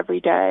experience this every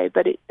day,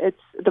 but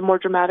it's the more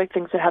dramatic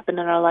things that happen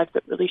in our lives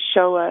that really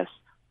show us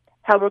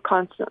how we're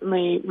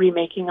constantly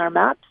remaking our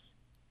maps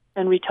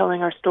and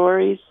retelling our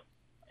stories,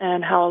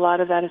 and how a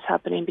lot of that is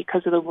happening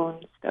because of the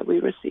wounds that we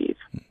receive.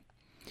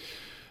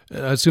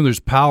 I assume there's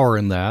power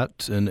in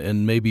that,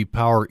 and maybe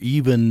power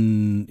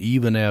even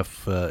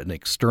if in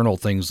external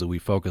things that we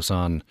focus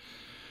on,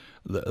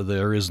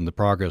 there isn't the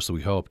progress that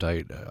we hoped.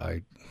 I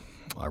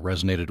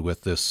resonated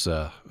with this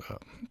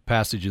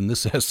passage in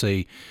this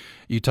essay.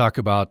 You talk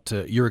about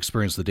your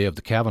experience the day of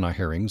the Kavanaugh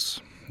hearings,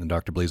 and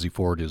Dr. Blasey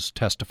Ford is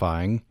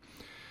testifying,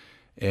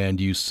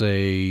 and you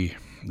say,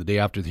 the day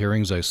after the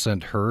hearings, I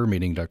sent her,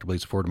 meaning Dr.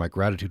 Blasey Ford, my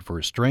gratitude for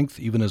her strength.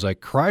 Even as I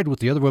cried with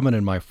the other women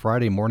in my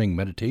Friday morning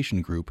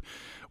meditation group,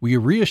 we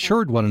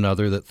reassured one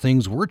another that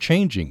things were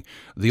changing.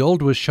 The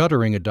old was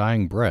shuddering a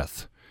dying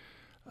breath.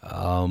 I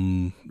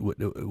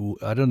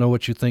don't know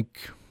what you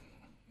think,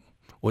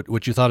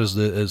 what you thought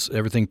as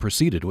everything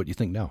proceeded. What do you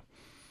think now?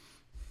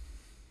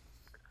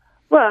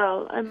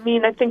 Well, I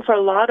mean, I think for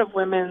a lot of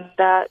women,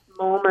 that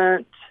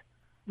moment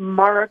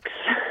marks,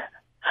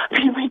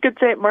 we could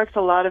say it marks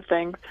a lot of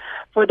things.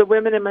 For the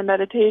women in my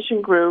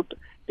meditation group,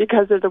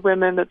 because of the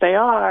women that they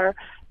are,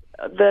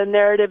 the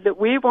narrative that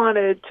we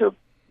wanted to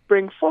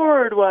bring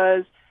forward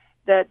was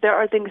that there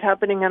are things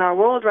happening in our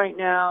world right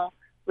now,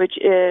 which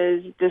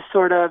is this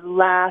sort of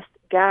last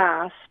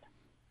gasp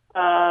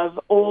of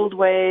old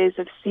ways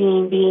of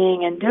seeing,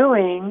 being, and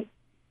doing,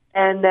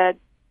 and that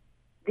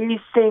these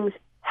things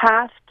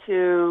have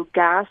to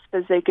gasp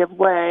as they give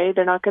way.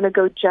 They're not going to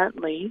go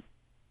gently.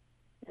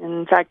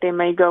 In fact, they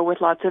may go with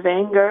lots of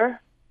anger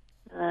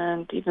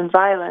and even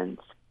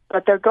violence,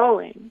 but they're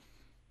going.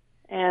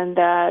 And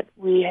that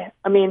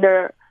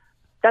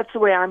that's the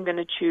way I'm going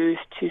to choose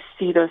to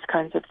see those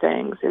kinds of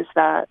things, is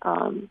that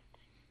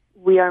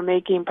we are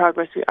making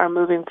progress, we are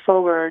moving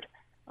forward,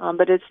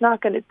 but it's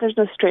not going to, there's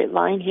no straight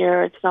line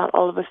here. It's not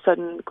all of a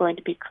sudden going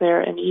to be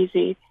clear and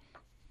easy.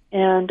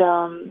 And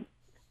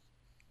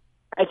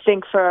I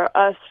think for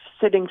us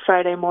sitting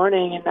Friday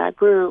morning in that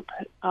group,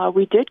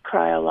 we did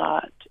cry a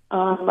lot.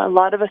 A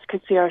lot of us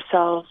could see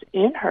ourselves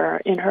in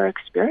her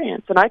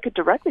experience, and I could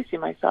directly see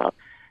myself.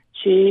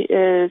 She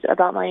is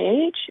about my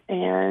age,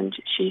 and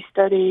she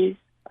studies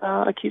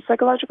acute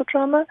psychological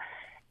trauma,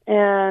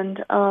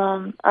 and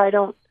I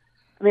don't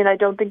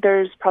think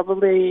there's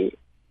probably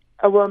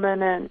a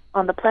woman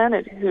on the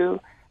planet who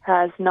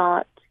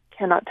cannot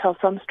tell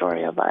some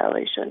story of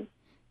violation.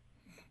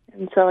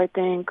 And so I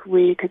think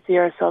we could see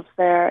ourselves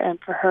there, and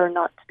for her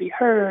not to be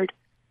heard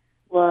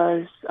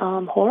was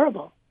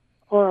horrible.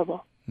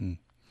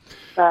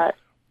 But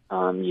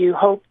you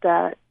hope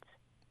that,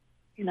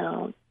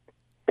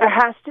 there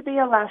has to be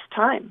a last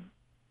time.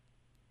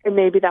 And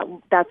maybe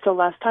that's the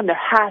last time. There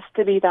has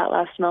to be that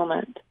last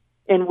moment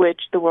in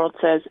which the world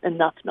says,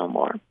 enough, no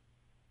more.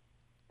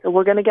 So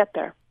we're going to get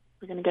there.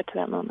 We're going to get to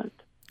that moment.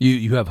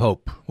 You have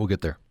hope. We'll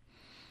get there.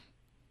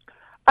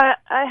 I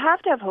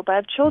have to have hope. I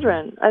have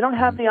children. I don't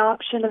have the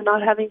option of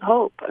not having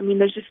hope. I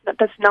mean,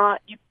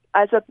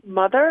 as a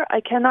mother,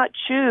 I cannot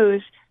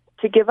choose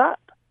to give up.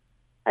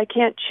 I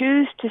can't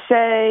choose to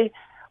say,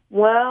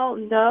 well,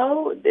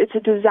 no, it's a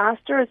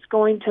disaster. It's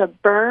going to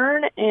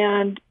burn,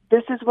 and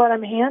this is what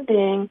I'm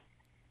handing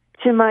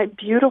to my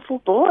beautiful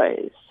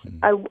boys.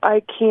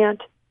 I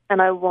can't,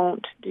 and I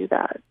won't do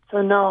that.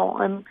 So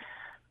no,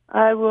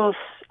 I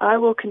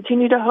will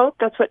continue to hope.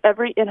 That's what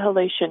every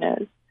inhalation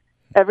is.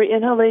 Every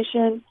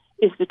inhalation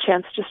is the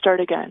chance to start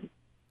again.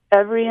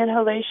 Every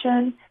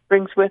inhalation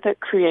brings with it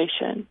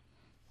creation.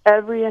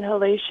 Every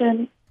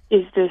inhalation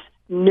is this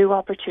new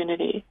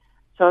opportunity.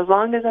 So as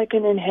long as I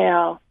can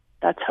inhale,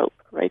 that's hope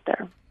right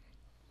there.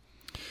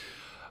 I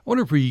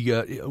wonder if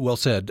we, well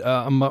said.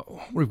 I wonder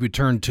if we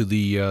turn to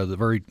the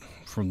very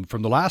from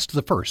the last to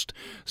the first.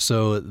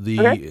 So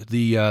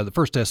the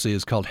first essay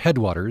is called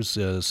Headwaters,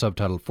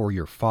 subtitled For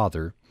Your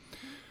Father.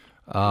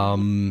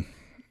 And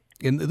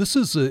this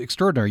is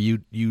extraordinary.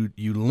 You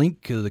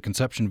link the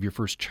conception of your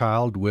first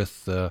child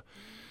with the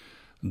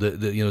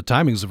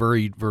timing is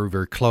very, very,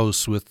 very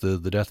close with the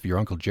death of your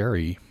Uncle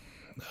Jerry,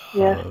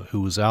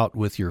 who was out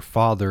with your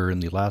father in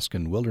the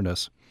Alaskan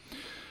wilderness.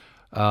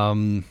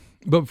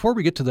 But before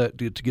we get to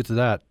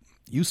that,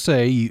 you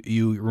say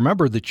you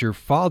remember that your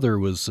father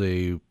was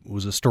a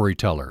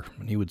storyteller,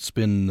 and he would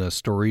spin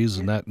stories,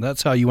 and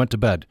that's how you went to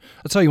bed.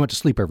 That's how you went to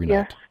sleep every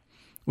night,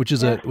 which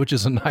is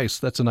a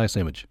nice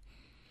image.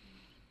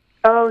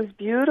 Oh, it was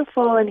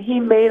beautiful, and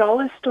he made all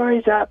his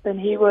stories up, and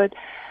he would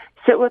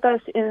sit with us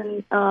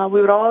we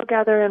would all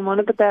gather in one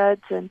of the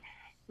beds, and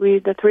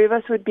the three of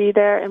us would be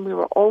there, and we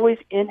were always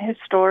in his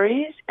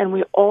stories, and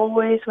we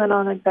always went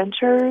on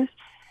adventures.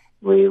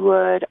 We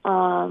would,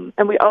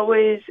 and we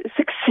always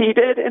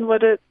succeeded in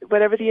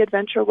whatever the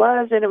adventure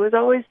was, and it was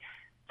always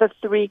the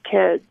three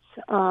kids.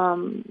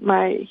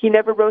 He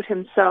never wrote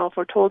himself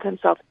or told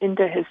himself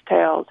into his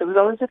tales. It was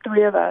always the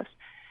three of us.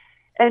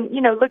 And,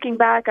 looking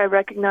back, I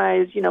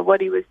recognize,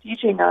 what he was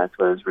teaching us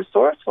was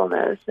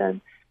resourcefulness and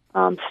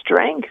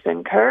strength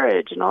and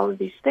courage and all of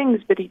these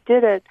things, but he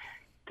did it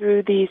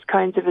through these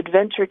kinds of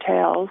adventure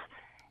tales.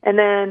 And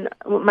then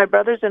my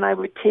brothers and I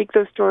would take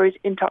those stories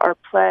into our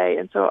play.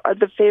 And so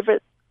the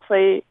favorite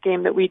play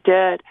game that we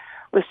did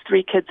was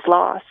Three Kids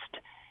Lost.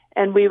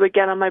 And we would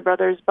get on my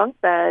brother's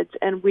bunk beds,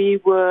 and we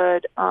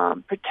would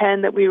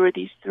pretend that we were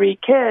these three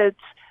kids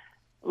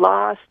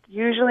lost,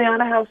 usually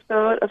on a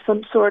houseboat of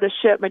some sort of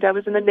ship. My dad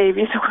was in the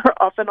Navy, so we were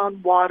often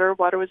on water.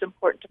 Water was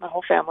important to my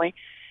whole family.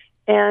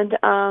 And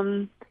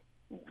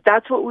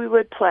that's what we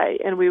would play.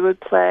 And we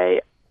would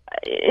play,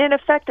 in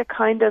effect, a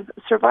kind of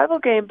survival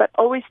game, but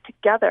always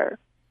together.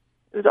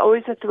 It was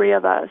always the three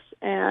of us.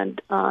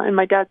 And in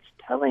my dad's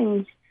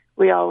tellings,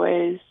 we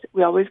always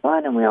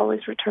won, and we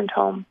always returned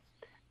home.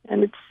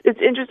 And it's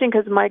interesting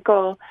because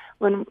Michael,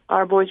 when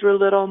our boys were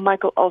little,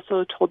 Michael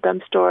also told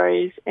them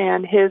stories,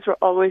 and his were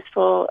always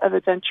full of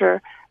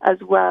adventure as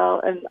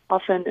well, and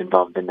often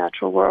involved the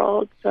natural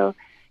world. So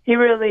he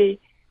really,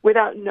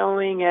 without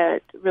knowing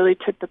it, really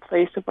took the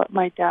place of what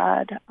my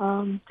dad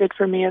did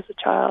for me as a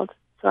child.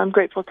 So I'm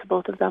grateful to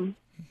both of them.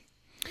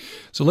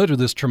 So later,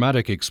 this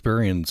traumatic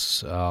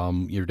experience,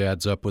 your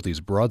dad's up with his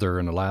brother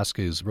in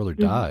Alaska. His brother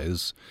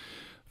dies.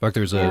 In fact,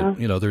 there's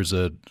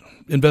a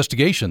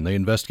investigation. They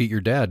investigate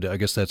your dad. I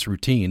guess that's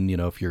routine.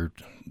 If you're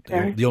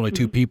the only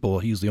two people,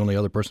 he's the only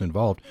other person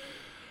involved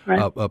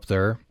up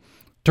there.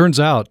 Turns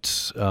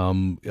out,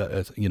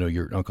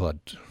 your uncle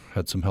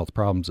had some health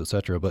problems,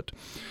 etc. But,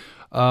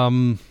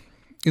 and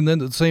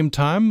then at the same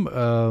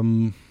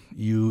time,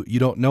 you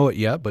don't know it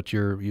yet, but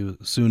you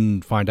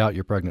soon find out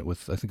you're pregnant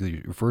with, I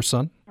think, your first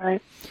son.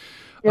 Right.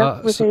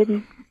 Yeah, with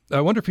Aiden. I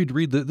wonder if you'd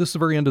read this is the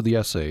very end of the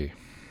essay,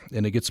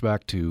 and it gets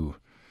back to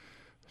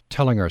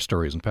telling our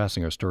stories and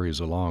passing our stories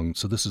along.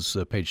 So this is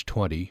page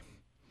 20.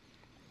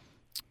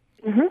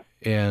 Mm-hmm.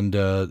 And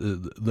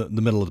the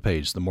middle of the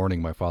page, the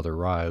morning my father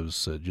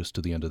arrives, just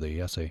to the end of the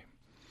essay.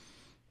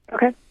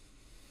 Okay.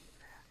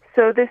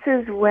 So this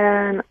is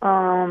when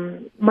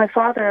my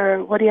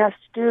father, what he has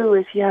to do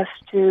is he has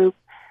to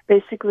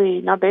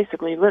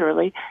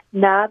literally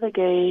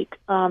navigate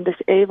this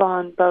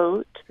Avon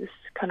boat, this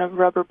kind of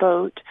rubber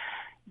boat,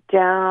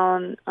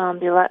 down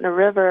the Alatna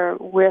River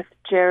with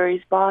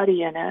Jerry's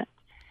body in it.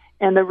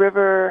 And the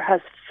river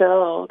has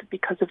filled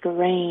because of the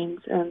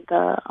rains and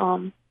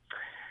the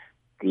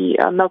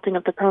melting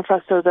of the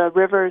permafrost. So the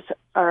rivers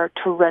are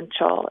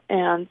torrential.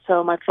 And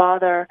so my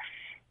father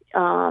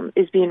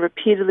is being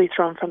repeatedly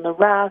thrown from the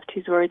raft.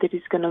 He's worried that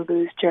he's going to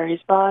lose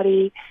Jerry's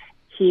body.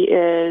 He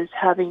is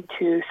having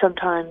to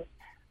sometimes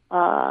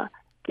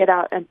get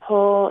out and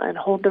pull and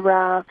hold the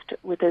raft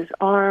with his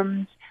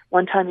arms.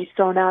 One time he's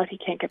thrown out, he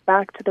can't get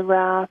back to the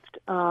raft.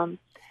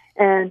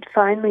 And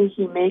finally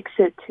he makes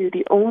it to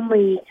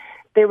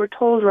they were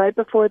told right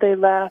before they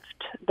left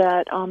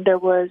that there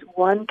was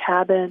one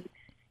cabin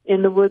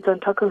in the woods on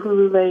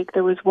Takahulu Lake.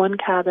 There was one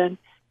cabin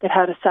that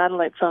had a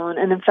satellite phone.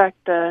 And in fact,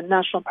 the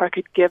National Park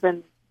had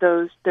given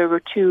there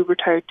were two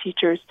retired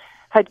teachers,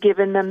 had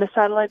given them the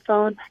satellite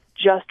phone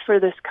just for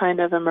this kind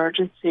of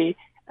emergency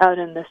out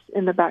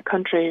in the back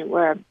country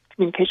where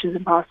communication is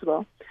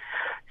impossible.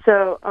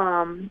 So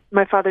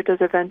my father does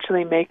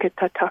eventually make it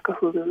to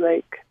Takahulu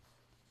Lake.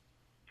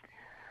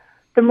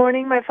 The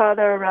morning my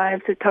father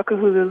arrives at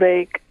Takahulu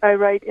Lake, I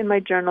write in my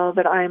journal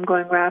that I am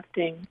going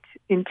rafting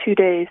in 2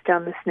 days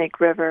down the Snake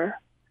River.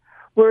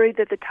 Worried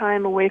that the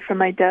time away from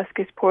my desk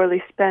is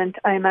poorly spent,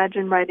 I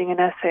imagine writing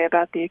an essay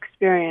about the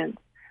experience,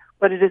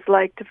 what it is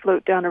like to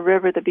float down a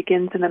river that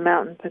begins in the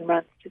mountains and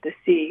runs to the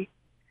sea.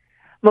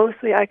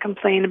 Mostly I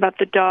complain about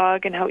the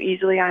dog and how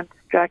easily I'm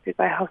distracted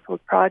by household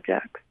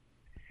projects.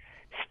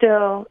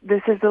 Still,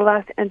 this is the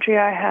last entry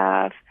I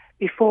have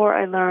before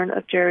I learn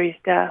of Jerry's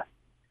death.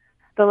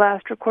 The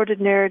last recorded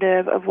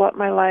narrative of what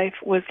my life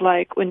was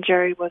like when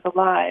Jerry was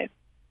alive,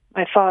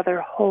 my father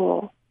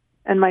whole,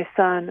 and my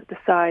son the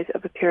size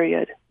of a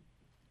period.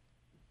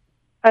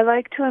 I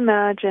like to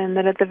imagine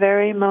that at the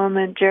very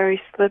moment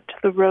Jerry slipped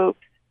the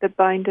ropes that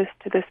bind us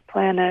to this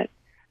planet,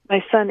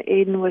 my son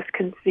Aiden was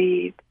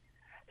conceived,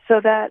 so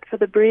that for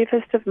the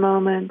briefest of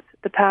moments,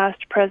 the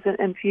past, present,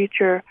 and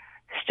future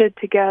stood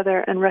together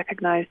and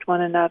recognized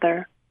one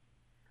another.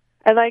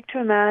 I like to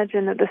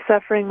imagine that the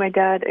suffering my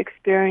dad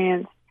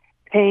experienced,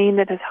 pain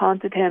that has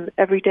haunted him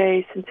every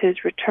day since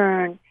his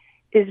return,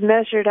 is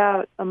measured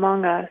out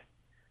among us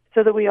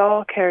so that we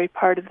all carry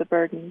part of the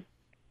burden.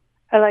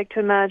 I like to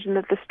imagine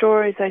that the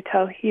stories I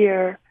tell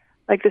here,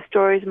 like the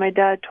stories my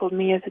dad told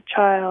me as a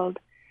child,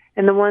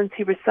 and the ones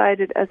he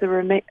recited as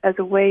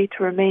a way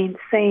to remain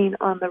sane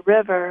on the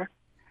river,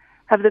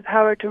 have the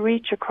power to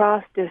reach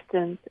across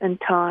distance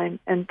and time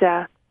and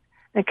death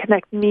and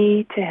connect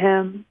me to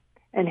him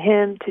and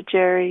him to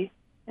Jerry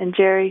and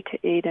Jerry to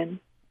Aiden.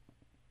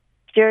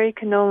 Jerry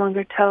can no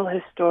longer tell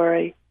his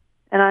story,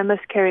 and I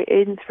must carry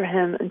Aiden's for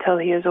him until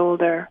he is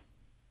older.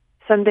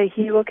 Someday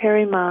he will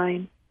carry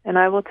mine, and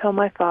I will tell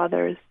my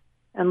father's,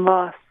 and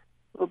loss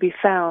will be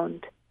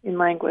found in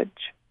language.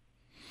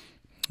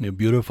 Yeah,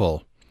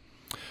 beautiful.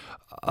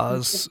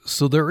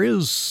 So there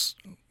is,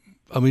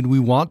 we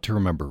want to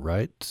remember,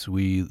 right?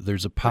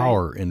 There's a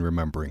power in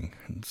remembering.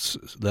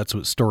 That's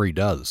what story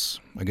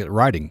does.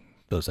 Writing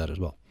does that as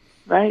well.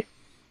 Right.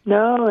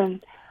 No,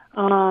 and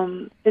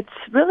It's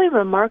really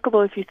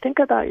remarkable if you think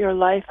about your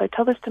life. I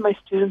tell this to my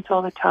students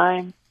all the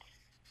time.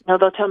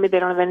 They'll tell me they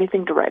don't have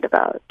anything to write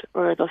about,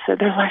 or they'll say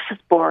their life is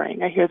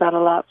boring. I hear that a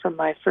lot from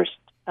my first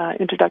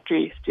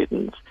introductory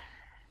students.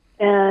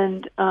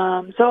 And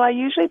so I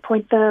usually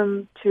point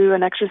them to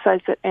an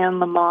exercise that Anne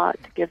Lamott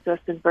gives us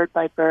in Bird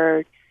by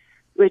Bird,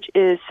 which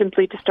is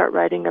simply to start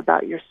writing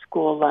about your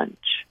school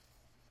lunch.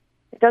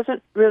 It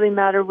doesn't really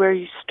matter where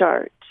you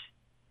start.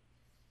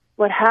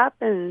 What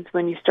happens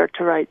when you start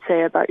to write,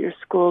 say, about your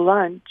school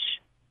lunch,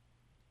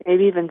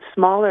 maybe even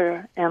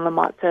smaller, Anne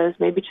Lamott says,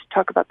 maybe just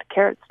talk about the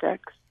carrot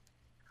sticks.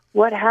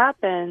 What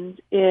happens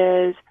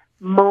is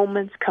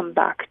moments come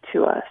back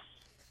to us.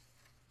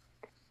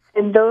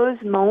 And those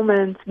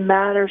moments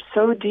matter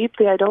so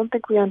deeply, I don't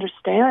think we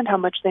understand how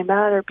much they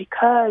matter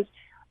because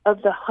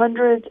of the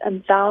hundreds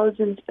and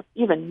thousands,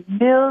 even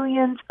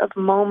millions of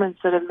moments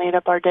that have made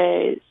up our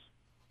days.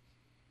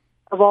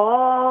 Of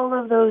all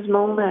of those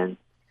moments,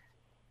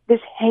 this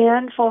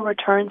handful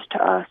returns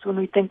to us when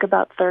we think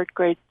about third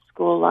grade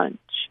school lunch.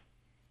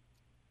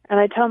 And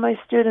I tell my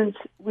students,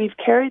 we've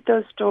carried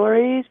those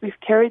stories, we've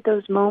carried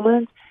those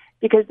moments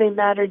because they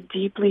matter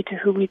deeply to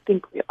who we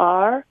think we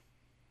are.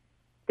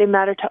 They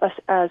matter to us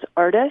as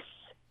artists.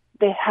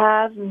 They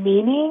have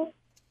meaning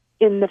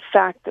in the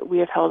fact that we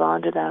have held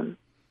on to them.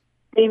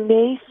 They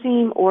may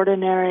seem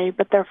ordinary,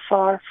 but they're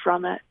far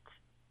from it.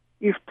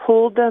 You've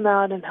pulled them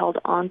out and held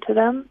on to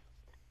them,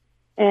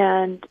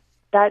 and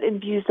that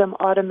imbues them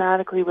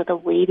automatically with a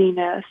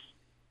weightiness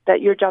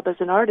that your job as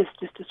an artist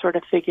is to sort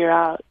of figure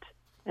out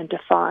and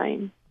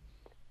define.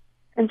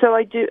 And so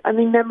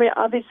memory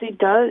obviously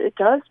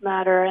does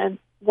matter, and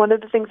one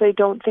of the things I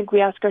don't think we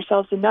ask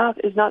ourselves enough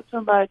is not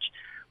so much,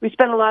 we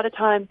spend a lot of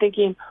time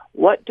thinking,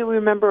 what do we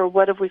remember or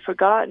what have we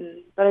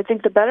forgotten? But I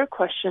think the better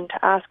question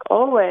to ask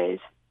always,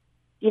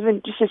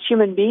 even just as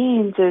human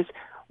beings, is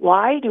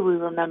why do we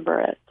remember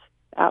it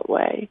that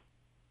way?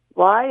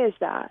 Why is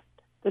that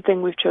the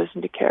thing we've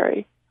chosen to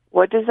carry?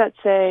 What does that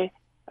say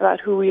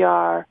about who we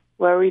are,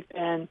 where we've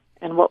been,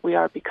 and what we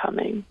are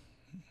becoming?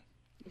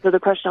 So the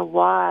question of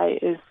why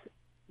is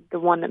the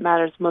one that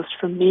matters most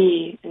for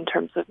me in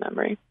terms of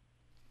memory.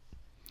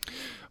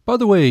 By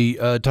the way,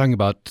 talking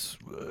about,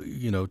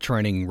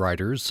 training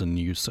writers and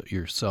you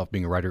yourself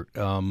being a writer,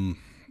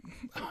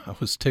 I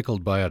was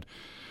tickled by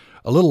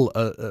a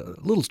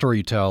little story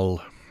you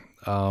tell.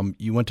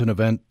 You went to an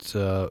event,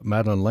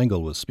 Madeleine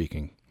L'Engle was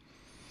speaking.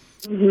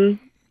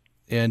 Mm-hmm.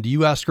 And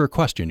you asked her a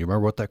question. You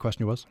remember what that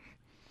question was?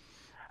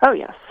 Oh,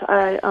 yes.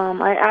 I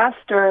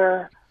asked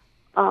her,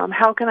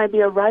 how can I be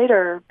a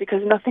writer?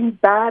 Because nothing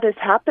bad has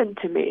happened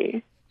to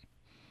me.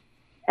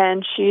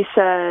 And she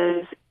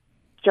says,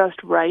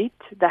 just write,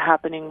 the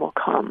happening will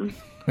come.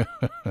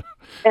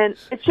 And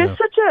it's just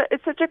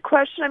such a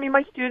question. I mean,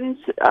 my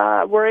students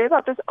worry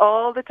about this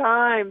all the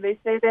time. They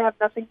say they have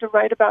nothing to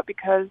write about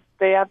because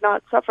they have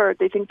not suffered.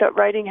 They think that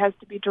writing has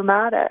to be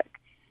dramatic.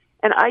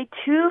 And I,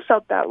 too,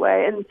 felt that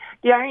way. And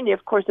the irony,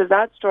 of course, of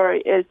that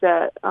story is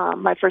that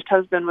my first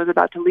husband was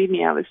about to leave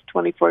me. I was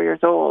 24 years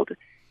old,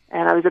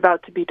 and I was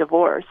about to be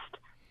divorced.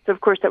 So,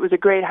 of course, that was a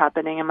great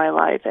happening in my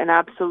life and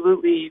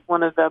absolutely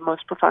one of the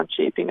most profound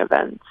shaping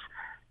events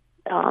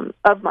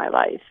of my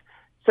life.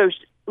 So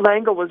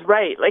L'Engle was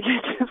right. Like,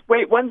 just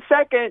wait 1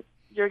 second.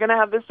 You're going to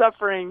have this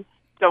suffering.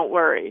 Don't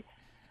worry.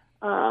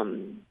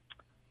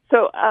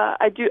 So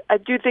I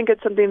do think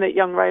it's something that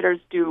young writers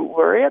do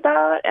worry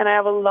about, and I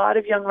have a lot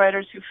of young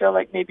writers who feel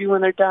like maybe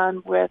when they're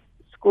done with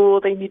school,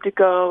 they need to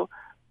go,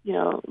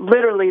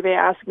 literally they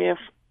ask me if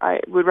I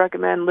would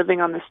recommend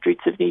living on the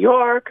streets of New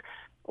York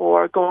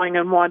or going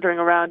and wandering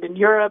around in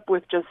Europe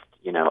with just,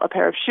 a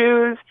pair of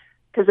shoes,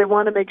 because they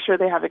want to make sure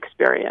they have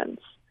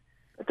experience.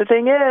 But the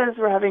thing is,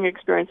 we're having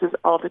experiences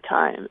all the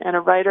time, and a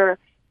writer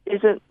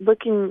isn't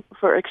looking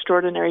for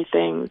extraordinary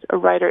things. A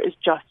writer is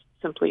just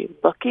simply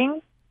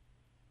looking,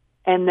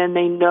 and then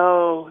they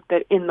know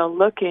that in the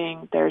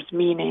looking, there's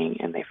meaning,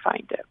 and they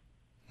find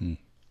it.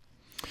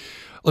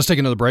 Let's take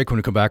another break. When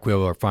we come back, we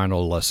have our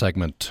final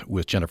segment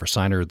with Jennifer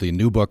Sinor. The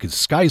new book is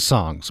Sky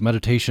Songs,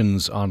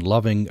 Meditations on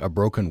Loving a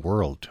Broken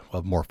World.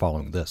 We'll have more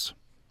following this.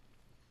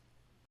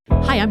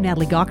 Hi, I'm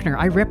Natalie Gochner.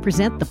 I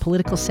represent the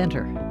Political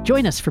Center.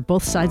 Join us for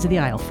Both Sides of the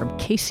Aisle from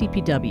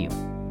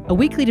KCPW. A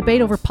weekly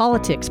debate over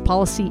politics,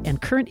 policy,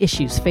 and current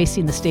issues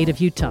facing the state of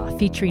Utah,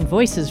 featuring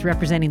voices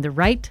representing the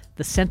right,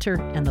 the center,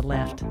 and the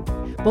left.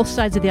 Both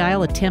Sides of the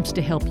Aisle attempts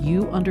to help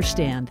you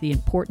understand the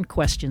important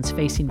questions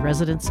facing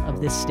residents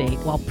of this state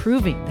while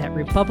proving that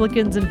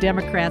Republicans and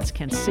Democrats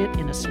can sit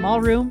in a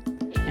small room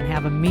and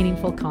have a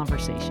meaningful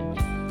conversation.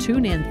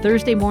 Tune in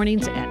Thursday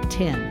mornings at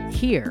 10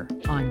 here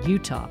on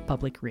Utah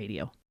Public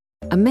Radio.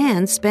 A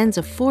man spends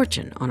a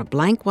fortune on a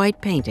blank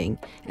white painting,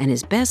 and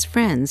his best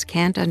friends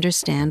can't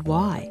understand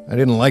why. I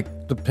didn't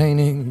like the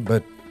painting,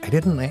 but I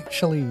didn't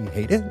actually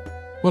hate it.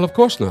 Well, of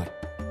course not.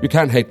 You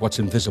can't hate what's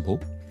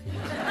invisible.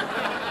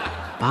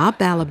 Bob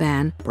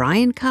Balaban,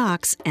 Brian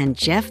Cox, and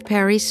Jeff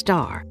Perry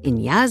star in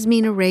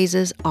Yasmina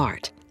Reza's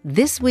Art,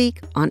 this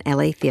week on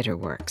LA Theater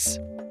Works.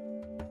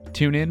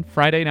 Tune in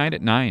Friday night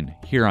at 9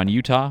 here on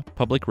Utah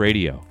Public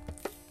Radio.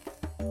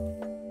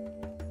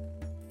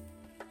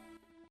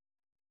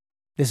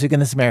 This Week in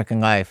This American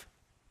Life.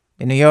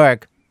 In New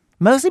York,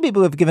 mostly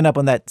people have given up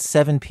on that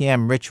 7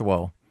 p.m.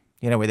 ritual,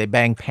 where they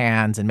bang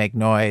pans and make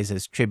noise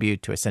as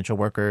tribute to essential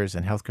workers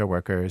and healthcare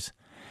workers.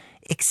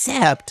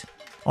 Except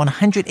on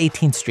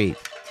 118th Street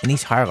in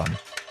East Harlem.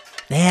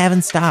 They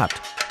haven't stopped.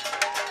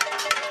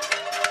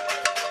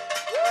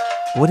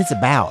 What it's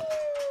about,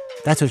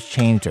 that's what's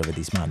changed over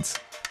these months.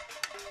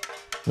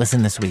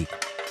 Listen this week.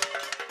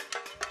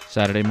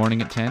 Saturday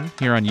morning at 10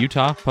 here on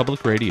Utah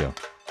Public Radio.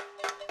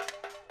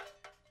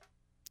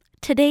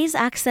 Today's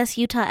Access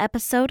Utah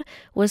episode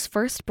was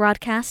first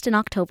broadcast in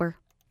October.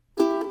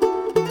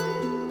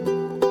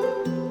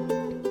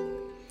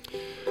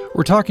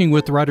 We're talking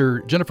with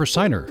writer Jennifer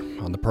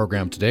Sinor on the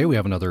program today. We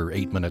have another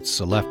 8 minutes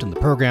left in the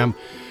program.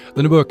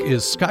 The new book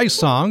is Sky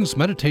Songs,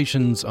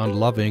 Meditations on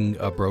Loving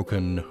a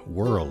Broken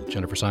World.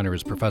 Jennifer Sinor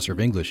is professor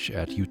of English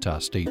at Utah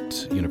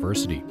State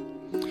University.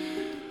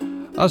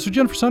 So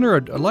Jennifer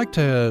Sinor, I'd like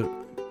to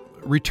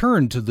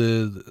return to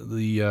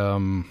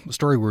the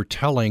story we were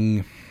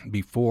telling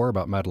before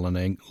about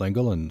Madeleine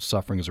L'Engle and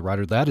suffering as a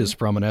writer. That is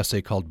from an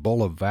essay called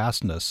Bowl of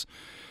Vastness.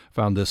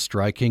 Found this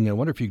striking. I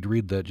wonder if you could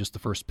read just the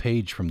first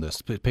page from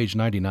this, page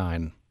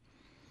 99.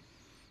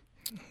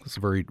 It's a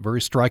very, very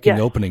striking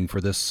opening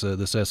for this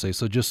essay.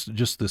 So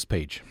just this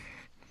page.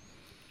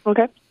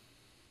 Okay.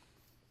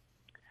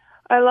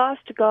 I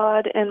lost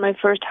God and my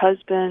first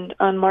husband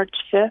on March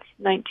 5th,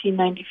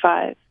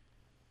 1995.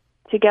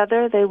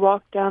 Together, they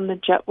walked down the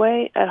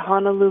jetway at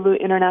Honolulu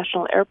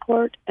International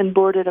Airport and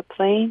boarded a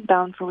plane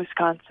bound for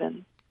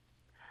Wisconsin.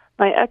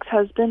 My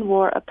ex-husband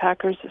wore a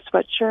Packers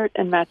sweatshirt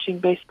and matching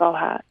baseball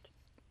hat.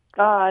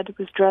 God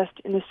was dressed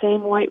in the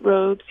same white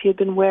robes he had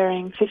been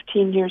wearing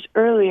 15 years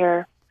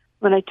earlier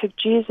when I took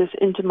Jesus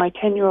into my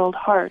 10-year-old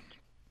heart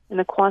in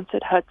the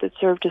Quonset hut that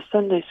served as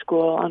Sunday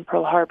school on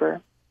Pearl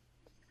Harbor.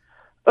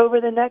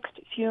 Over the next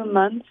few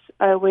months,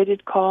 I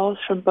awaited calls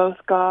from both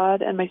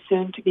God and my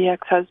soon-to-be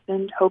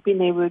ex-husband, hoping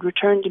they would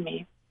return to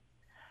me.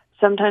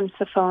 Sometimes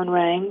the phone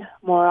rang.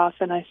 More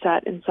often, I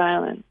sat in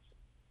silence.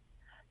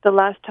 The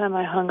last time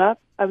I hung up,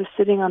 I was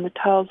sitting on the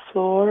tiled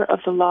floor of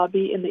the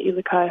lobby in the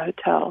Ilukai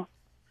Hotel,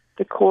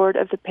 the cord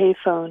of the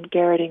payphone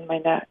garroting my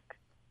neck.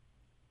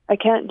 I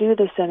can't do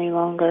this any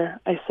longer,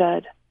 I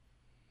said.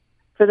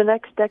 For the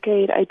next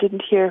decade, I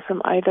didn't hear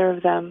from either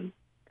of them.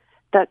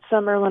 That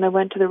summer, when I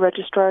went to the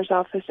registrar's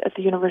office at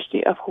the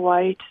University of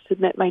Hawaii to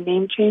submit my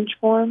name change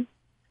form,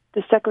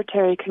 the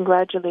secretary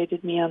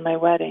congratulated me on my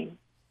wedding.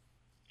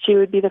 She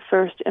would be the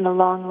first in a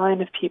long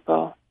line of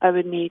people I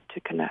would need to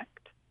connect.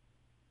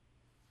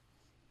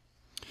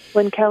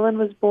 When Kellen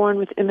was born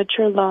with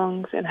immature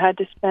lungs and had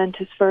to spend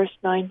his first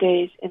 9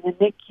 days in the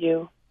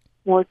NICU,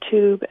 more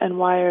tube and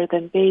wire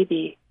than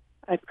baby,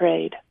 I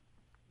prayed.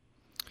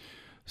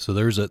 So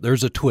there's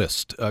a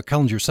twist.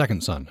 Kellen's your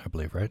second son, I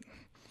believe, right?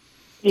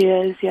 He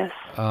is, yes.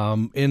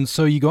 And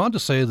so you go on to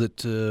say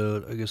that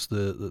I guess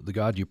the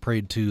God you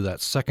prayed to that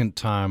second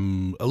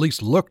time at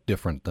least looked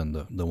different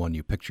than the one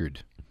you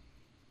pictured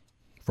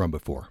from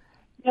before.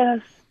 Yes.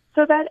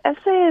 So that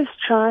essay is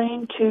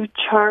trying to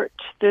chart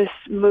this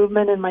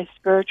movement in my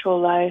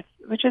spiritual life,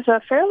 which is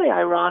a fairly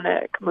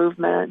ironic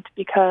movement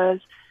because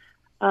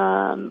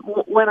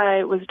when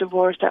I was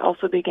divorced, I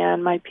also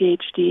began my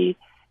PhD,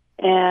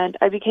 and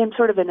I became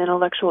sort of an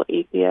intellectual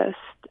atheist.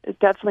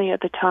 Definitely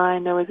at the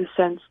time, there was a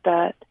sense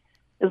that,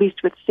 at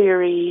least with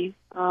theory,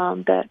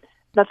 that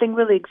nothing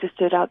really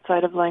existed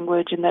outside of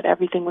language and that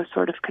everything was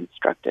sort of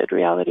constructed.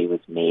 Reality was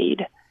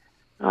made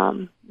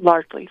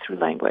largely through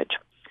language.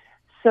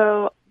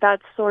 So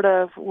that's sort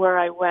of where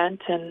I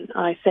went, and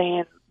I say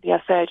in the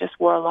essay I just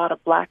wore a lot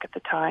of black at the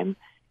time,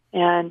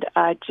 and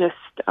I just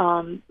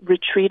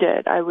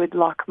retreated. I would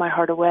lock my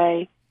heart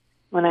away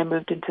when I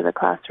moved into the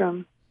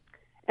classroom.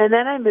 And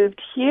then I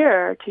moved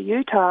here to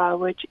Utah,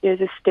 which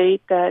is a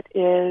state that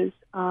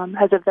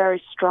has a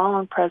very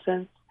strong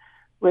presence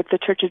with the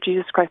Church of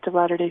Jesus Christ of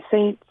Latter-day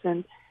Saints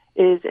and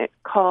is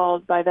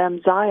called by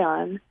them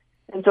Zion.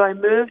 And so I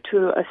moved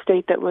to a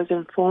state that was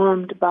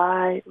informed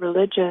by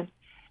religion.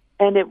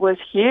 And it was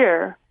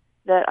here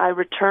that I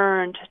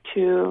returned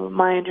to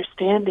my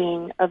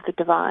understanding of the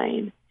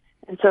divine.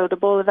 And so the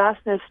Bowl of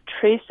Vastness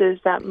traces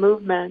that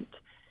movement.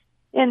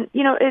 And,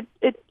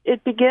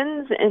 it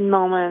begins in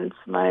moments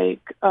like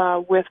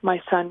with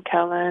my son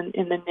Kellen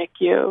in the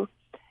NICU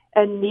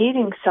and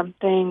needing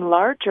something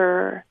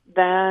larger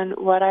than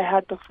what I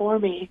had before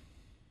me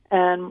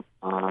and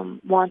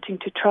wanting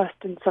to trust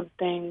in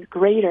something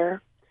greater.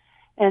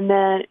 And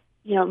then,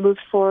 moves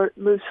forward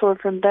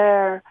from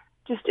there,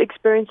 just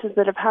experiences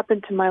that have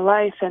happened to my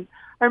life. And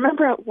I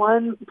remember at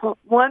one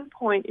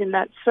point in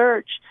that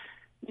search,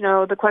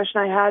 the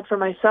question I had for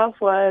myself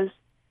was,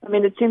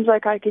 it seems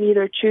like I can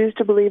either choose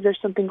to believe there's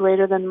something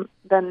greater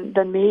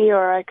than me,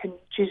 or I can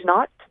choose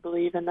not to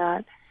believe in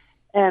that.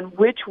 And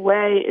which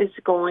way is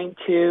going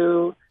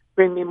to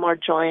bring me more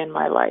joy in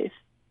my life?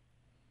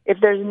 If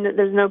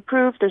there's no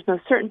proof, there's no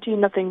certainty,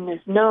 nothing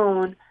is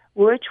known,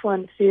 which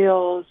one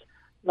feels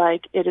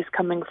like it is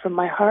coming from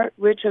my heart?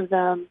 Which of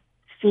them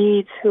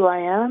feeds who I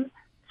am,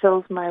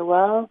 fills my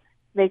well,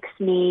 makes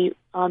me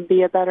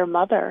be a better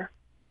mother,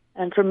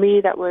 And for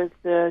me, that was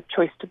the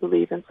choice to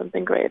believe in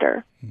something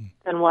greater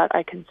than what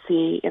I can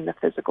see in the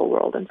physical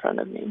world in front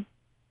of me.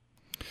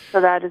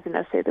 So that is an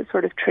essay that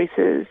sort of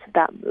traces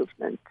that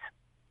movement.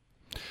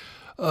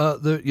 A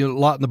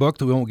lot in the book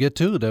that we won't get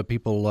to. That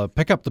people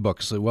pick up the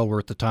books. Well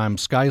worth the time.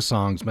 Sky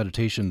Songs,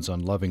 Meditations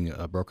on Loving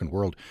a Broken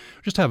World.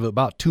 Just have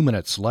about 2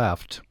 minutes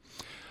left.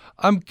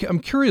 I'm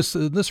curious.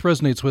 This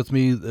resonates with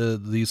me.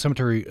 The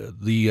cemetery,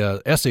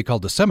 the essay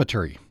called "The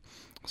Cemetery."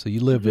 So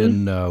you live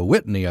in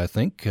Whitney, I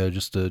think,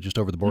 just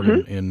over the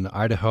border in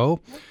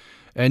Idaho,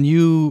 and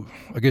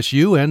I guess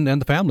you and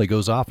the family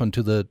goes off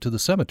into the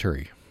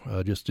cemetery.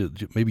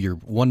 Maybe your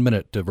 1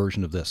 minute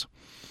version of this.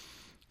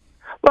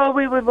 Well,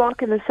 we would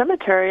walk in the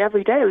cemetery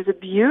every day. It was a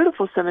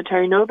beautiful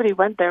cemetery. Nobody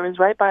went there. It was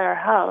right by our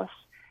house.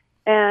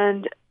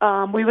 And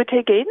we would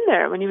take Aiden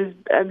there when he was,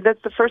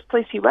 that's the first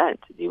place he went.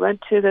 He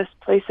went to this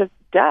place of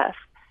death.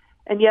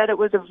 And yet it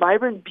was a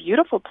vibrant,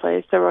 beautiful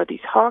place. There were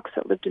these hawks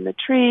that lived in the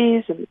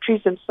trees, and the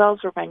trees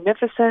themselves were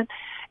magnificent.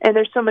 And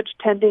there's so much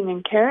tending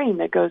and caring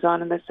that goes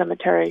on in the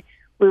cemetery.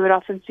 We would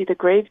often see the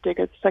grave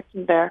diggers,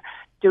 section there,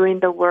 doing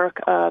the work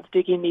of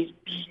digging these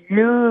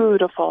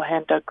beautiful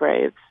hand-dug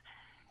graves.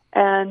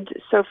 And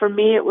so for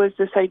me, it was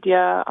this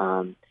idea,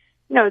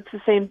 it's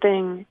the same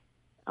thing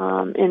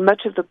in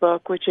much of the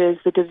book, which is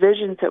the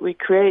divisions that we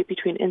create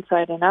between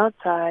inside and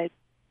outside,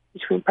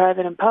 between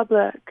private and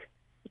public,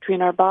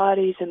 between our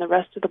bodies and the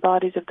rest of the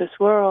bodies of this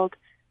world,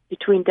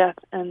 between death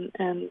and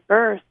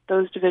birth.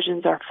 Those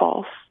divisions are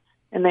false,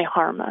 and they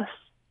harm us.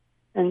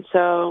 And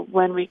so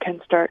when we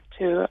can start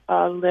to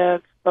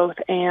live both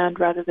and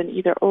rather than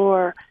either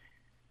or,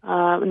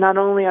 not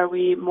only are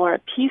we more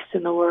at peace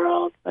in the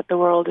world, but the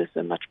world is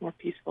a much more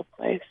peaceful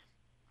place.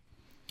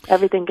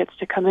 Everything gets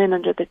to come in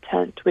under the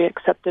tent. We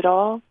accept it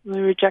all. We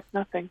reject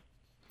nothing.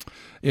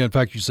 Yeah, in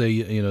fact, you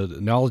say, the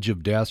knowledge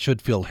of death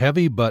should feel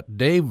heavy, but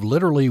Dave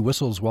literally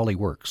whistles while he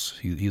works.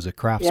 He's a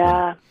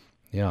craftsman.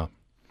 Yeah.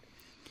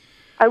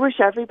 I wish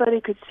everybody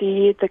could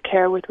see the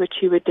care with which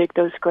he would dig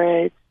those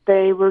graves.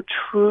 They were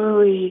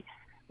truly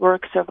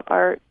works of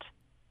art.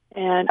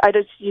 And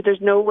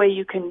there's no way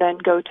you can then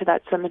go to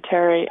that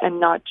cemetery and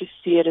not just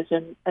see it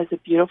as a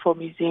beautiful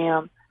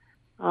museum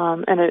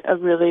and a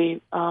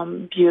really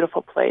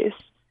beautiful place.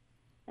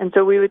 And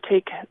so we would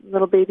take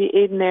little baby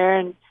Aiden there,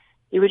 and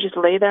he would just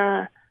lay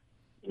there,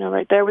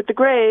 right there with the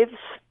graves,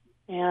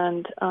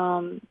 and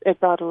it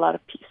brought a lot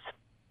of peace.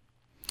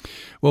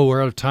 Well,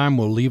 we're out of time.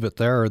 We'll leave it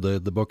there. The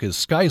book is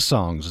Sky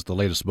Songs, is the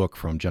latest book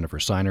from Jennifer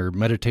Sinor.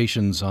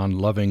 Meditations on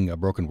Loving a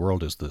Broken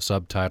World is the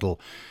subtitle.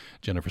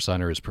 Jennifer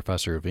Sinor is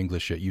professor of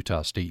English at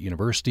Utah State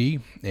University,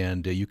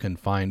 and you can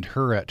find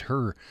her at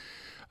her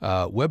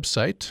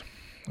website,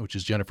 which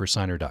is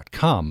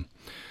jennifersinor.com.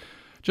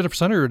 Jennifer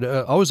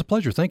Sinor, always a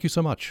pleasure. Thank you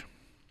so much.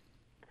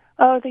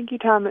 Oh, thank you,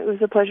 Tom. It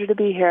was a pleasure to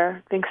be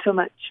here. Thanks so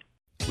much.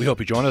 We hope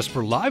you join us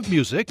for live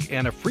music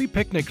and a free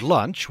picnic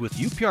lunch with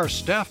UPR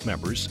staff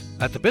members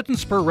at the Bit and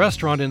Spur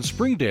restaurant in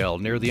Springdale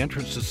near the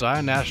entrance to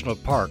Zion National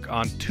Park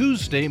on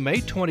Tuesday, May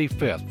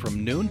 25th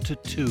from noon to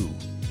 2.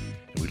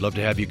 We'd love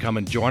to have you come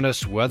and join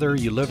us whether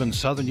you live in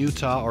southern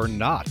Utah or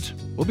not.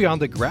 We'll be on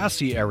the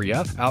grassy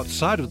area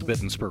outside of the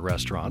Bit and Spur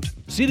restaurant.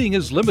 Seating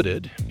is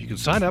limited. You can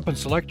sign up and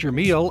select your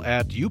meal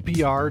at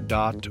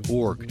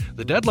upr.org.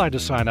 The deadline to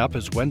sign up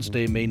is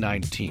Wednesday, May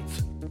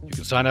 19th. You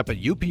can sign up at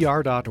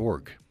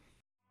upr.org.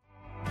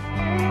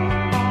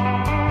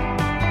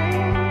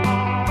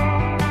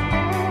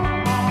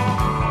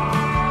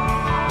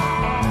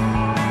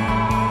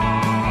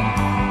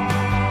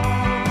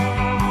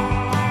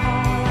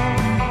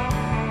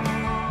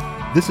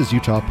 This is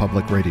Utah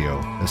Public Radio,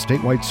 a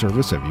statewide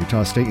service of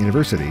Utah State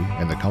University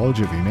and the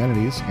College of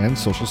Humanities and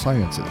Social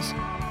Sciences.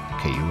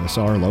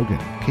 KUSR Logan,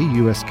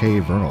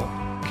 KUSK Vernal,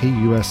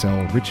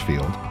 KUSL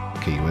Richfield,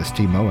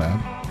 KUST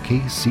Moab,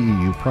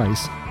 KCEU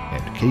Price,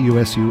 and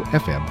KUSU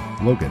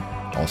FM Logan.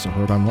 Also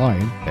heard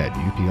online at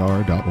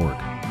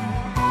upr.org.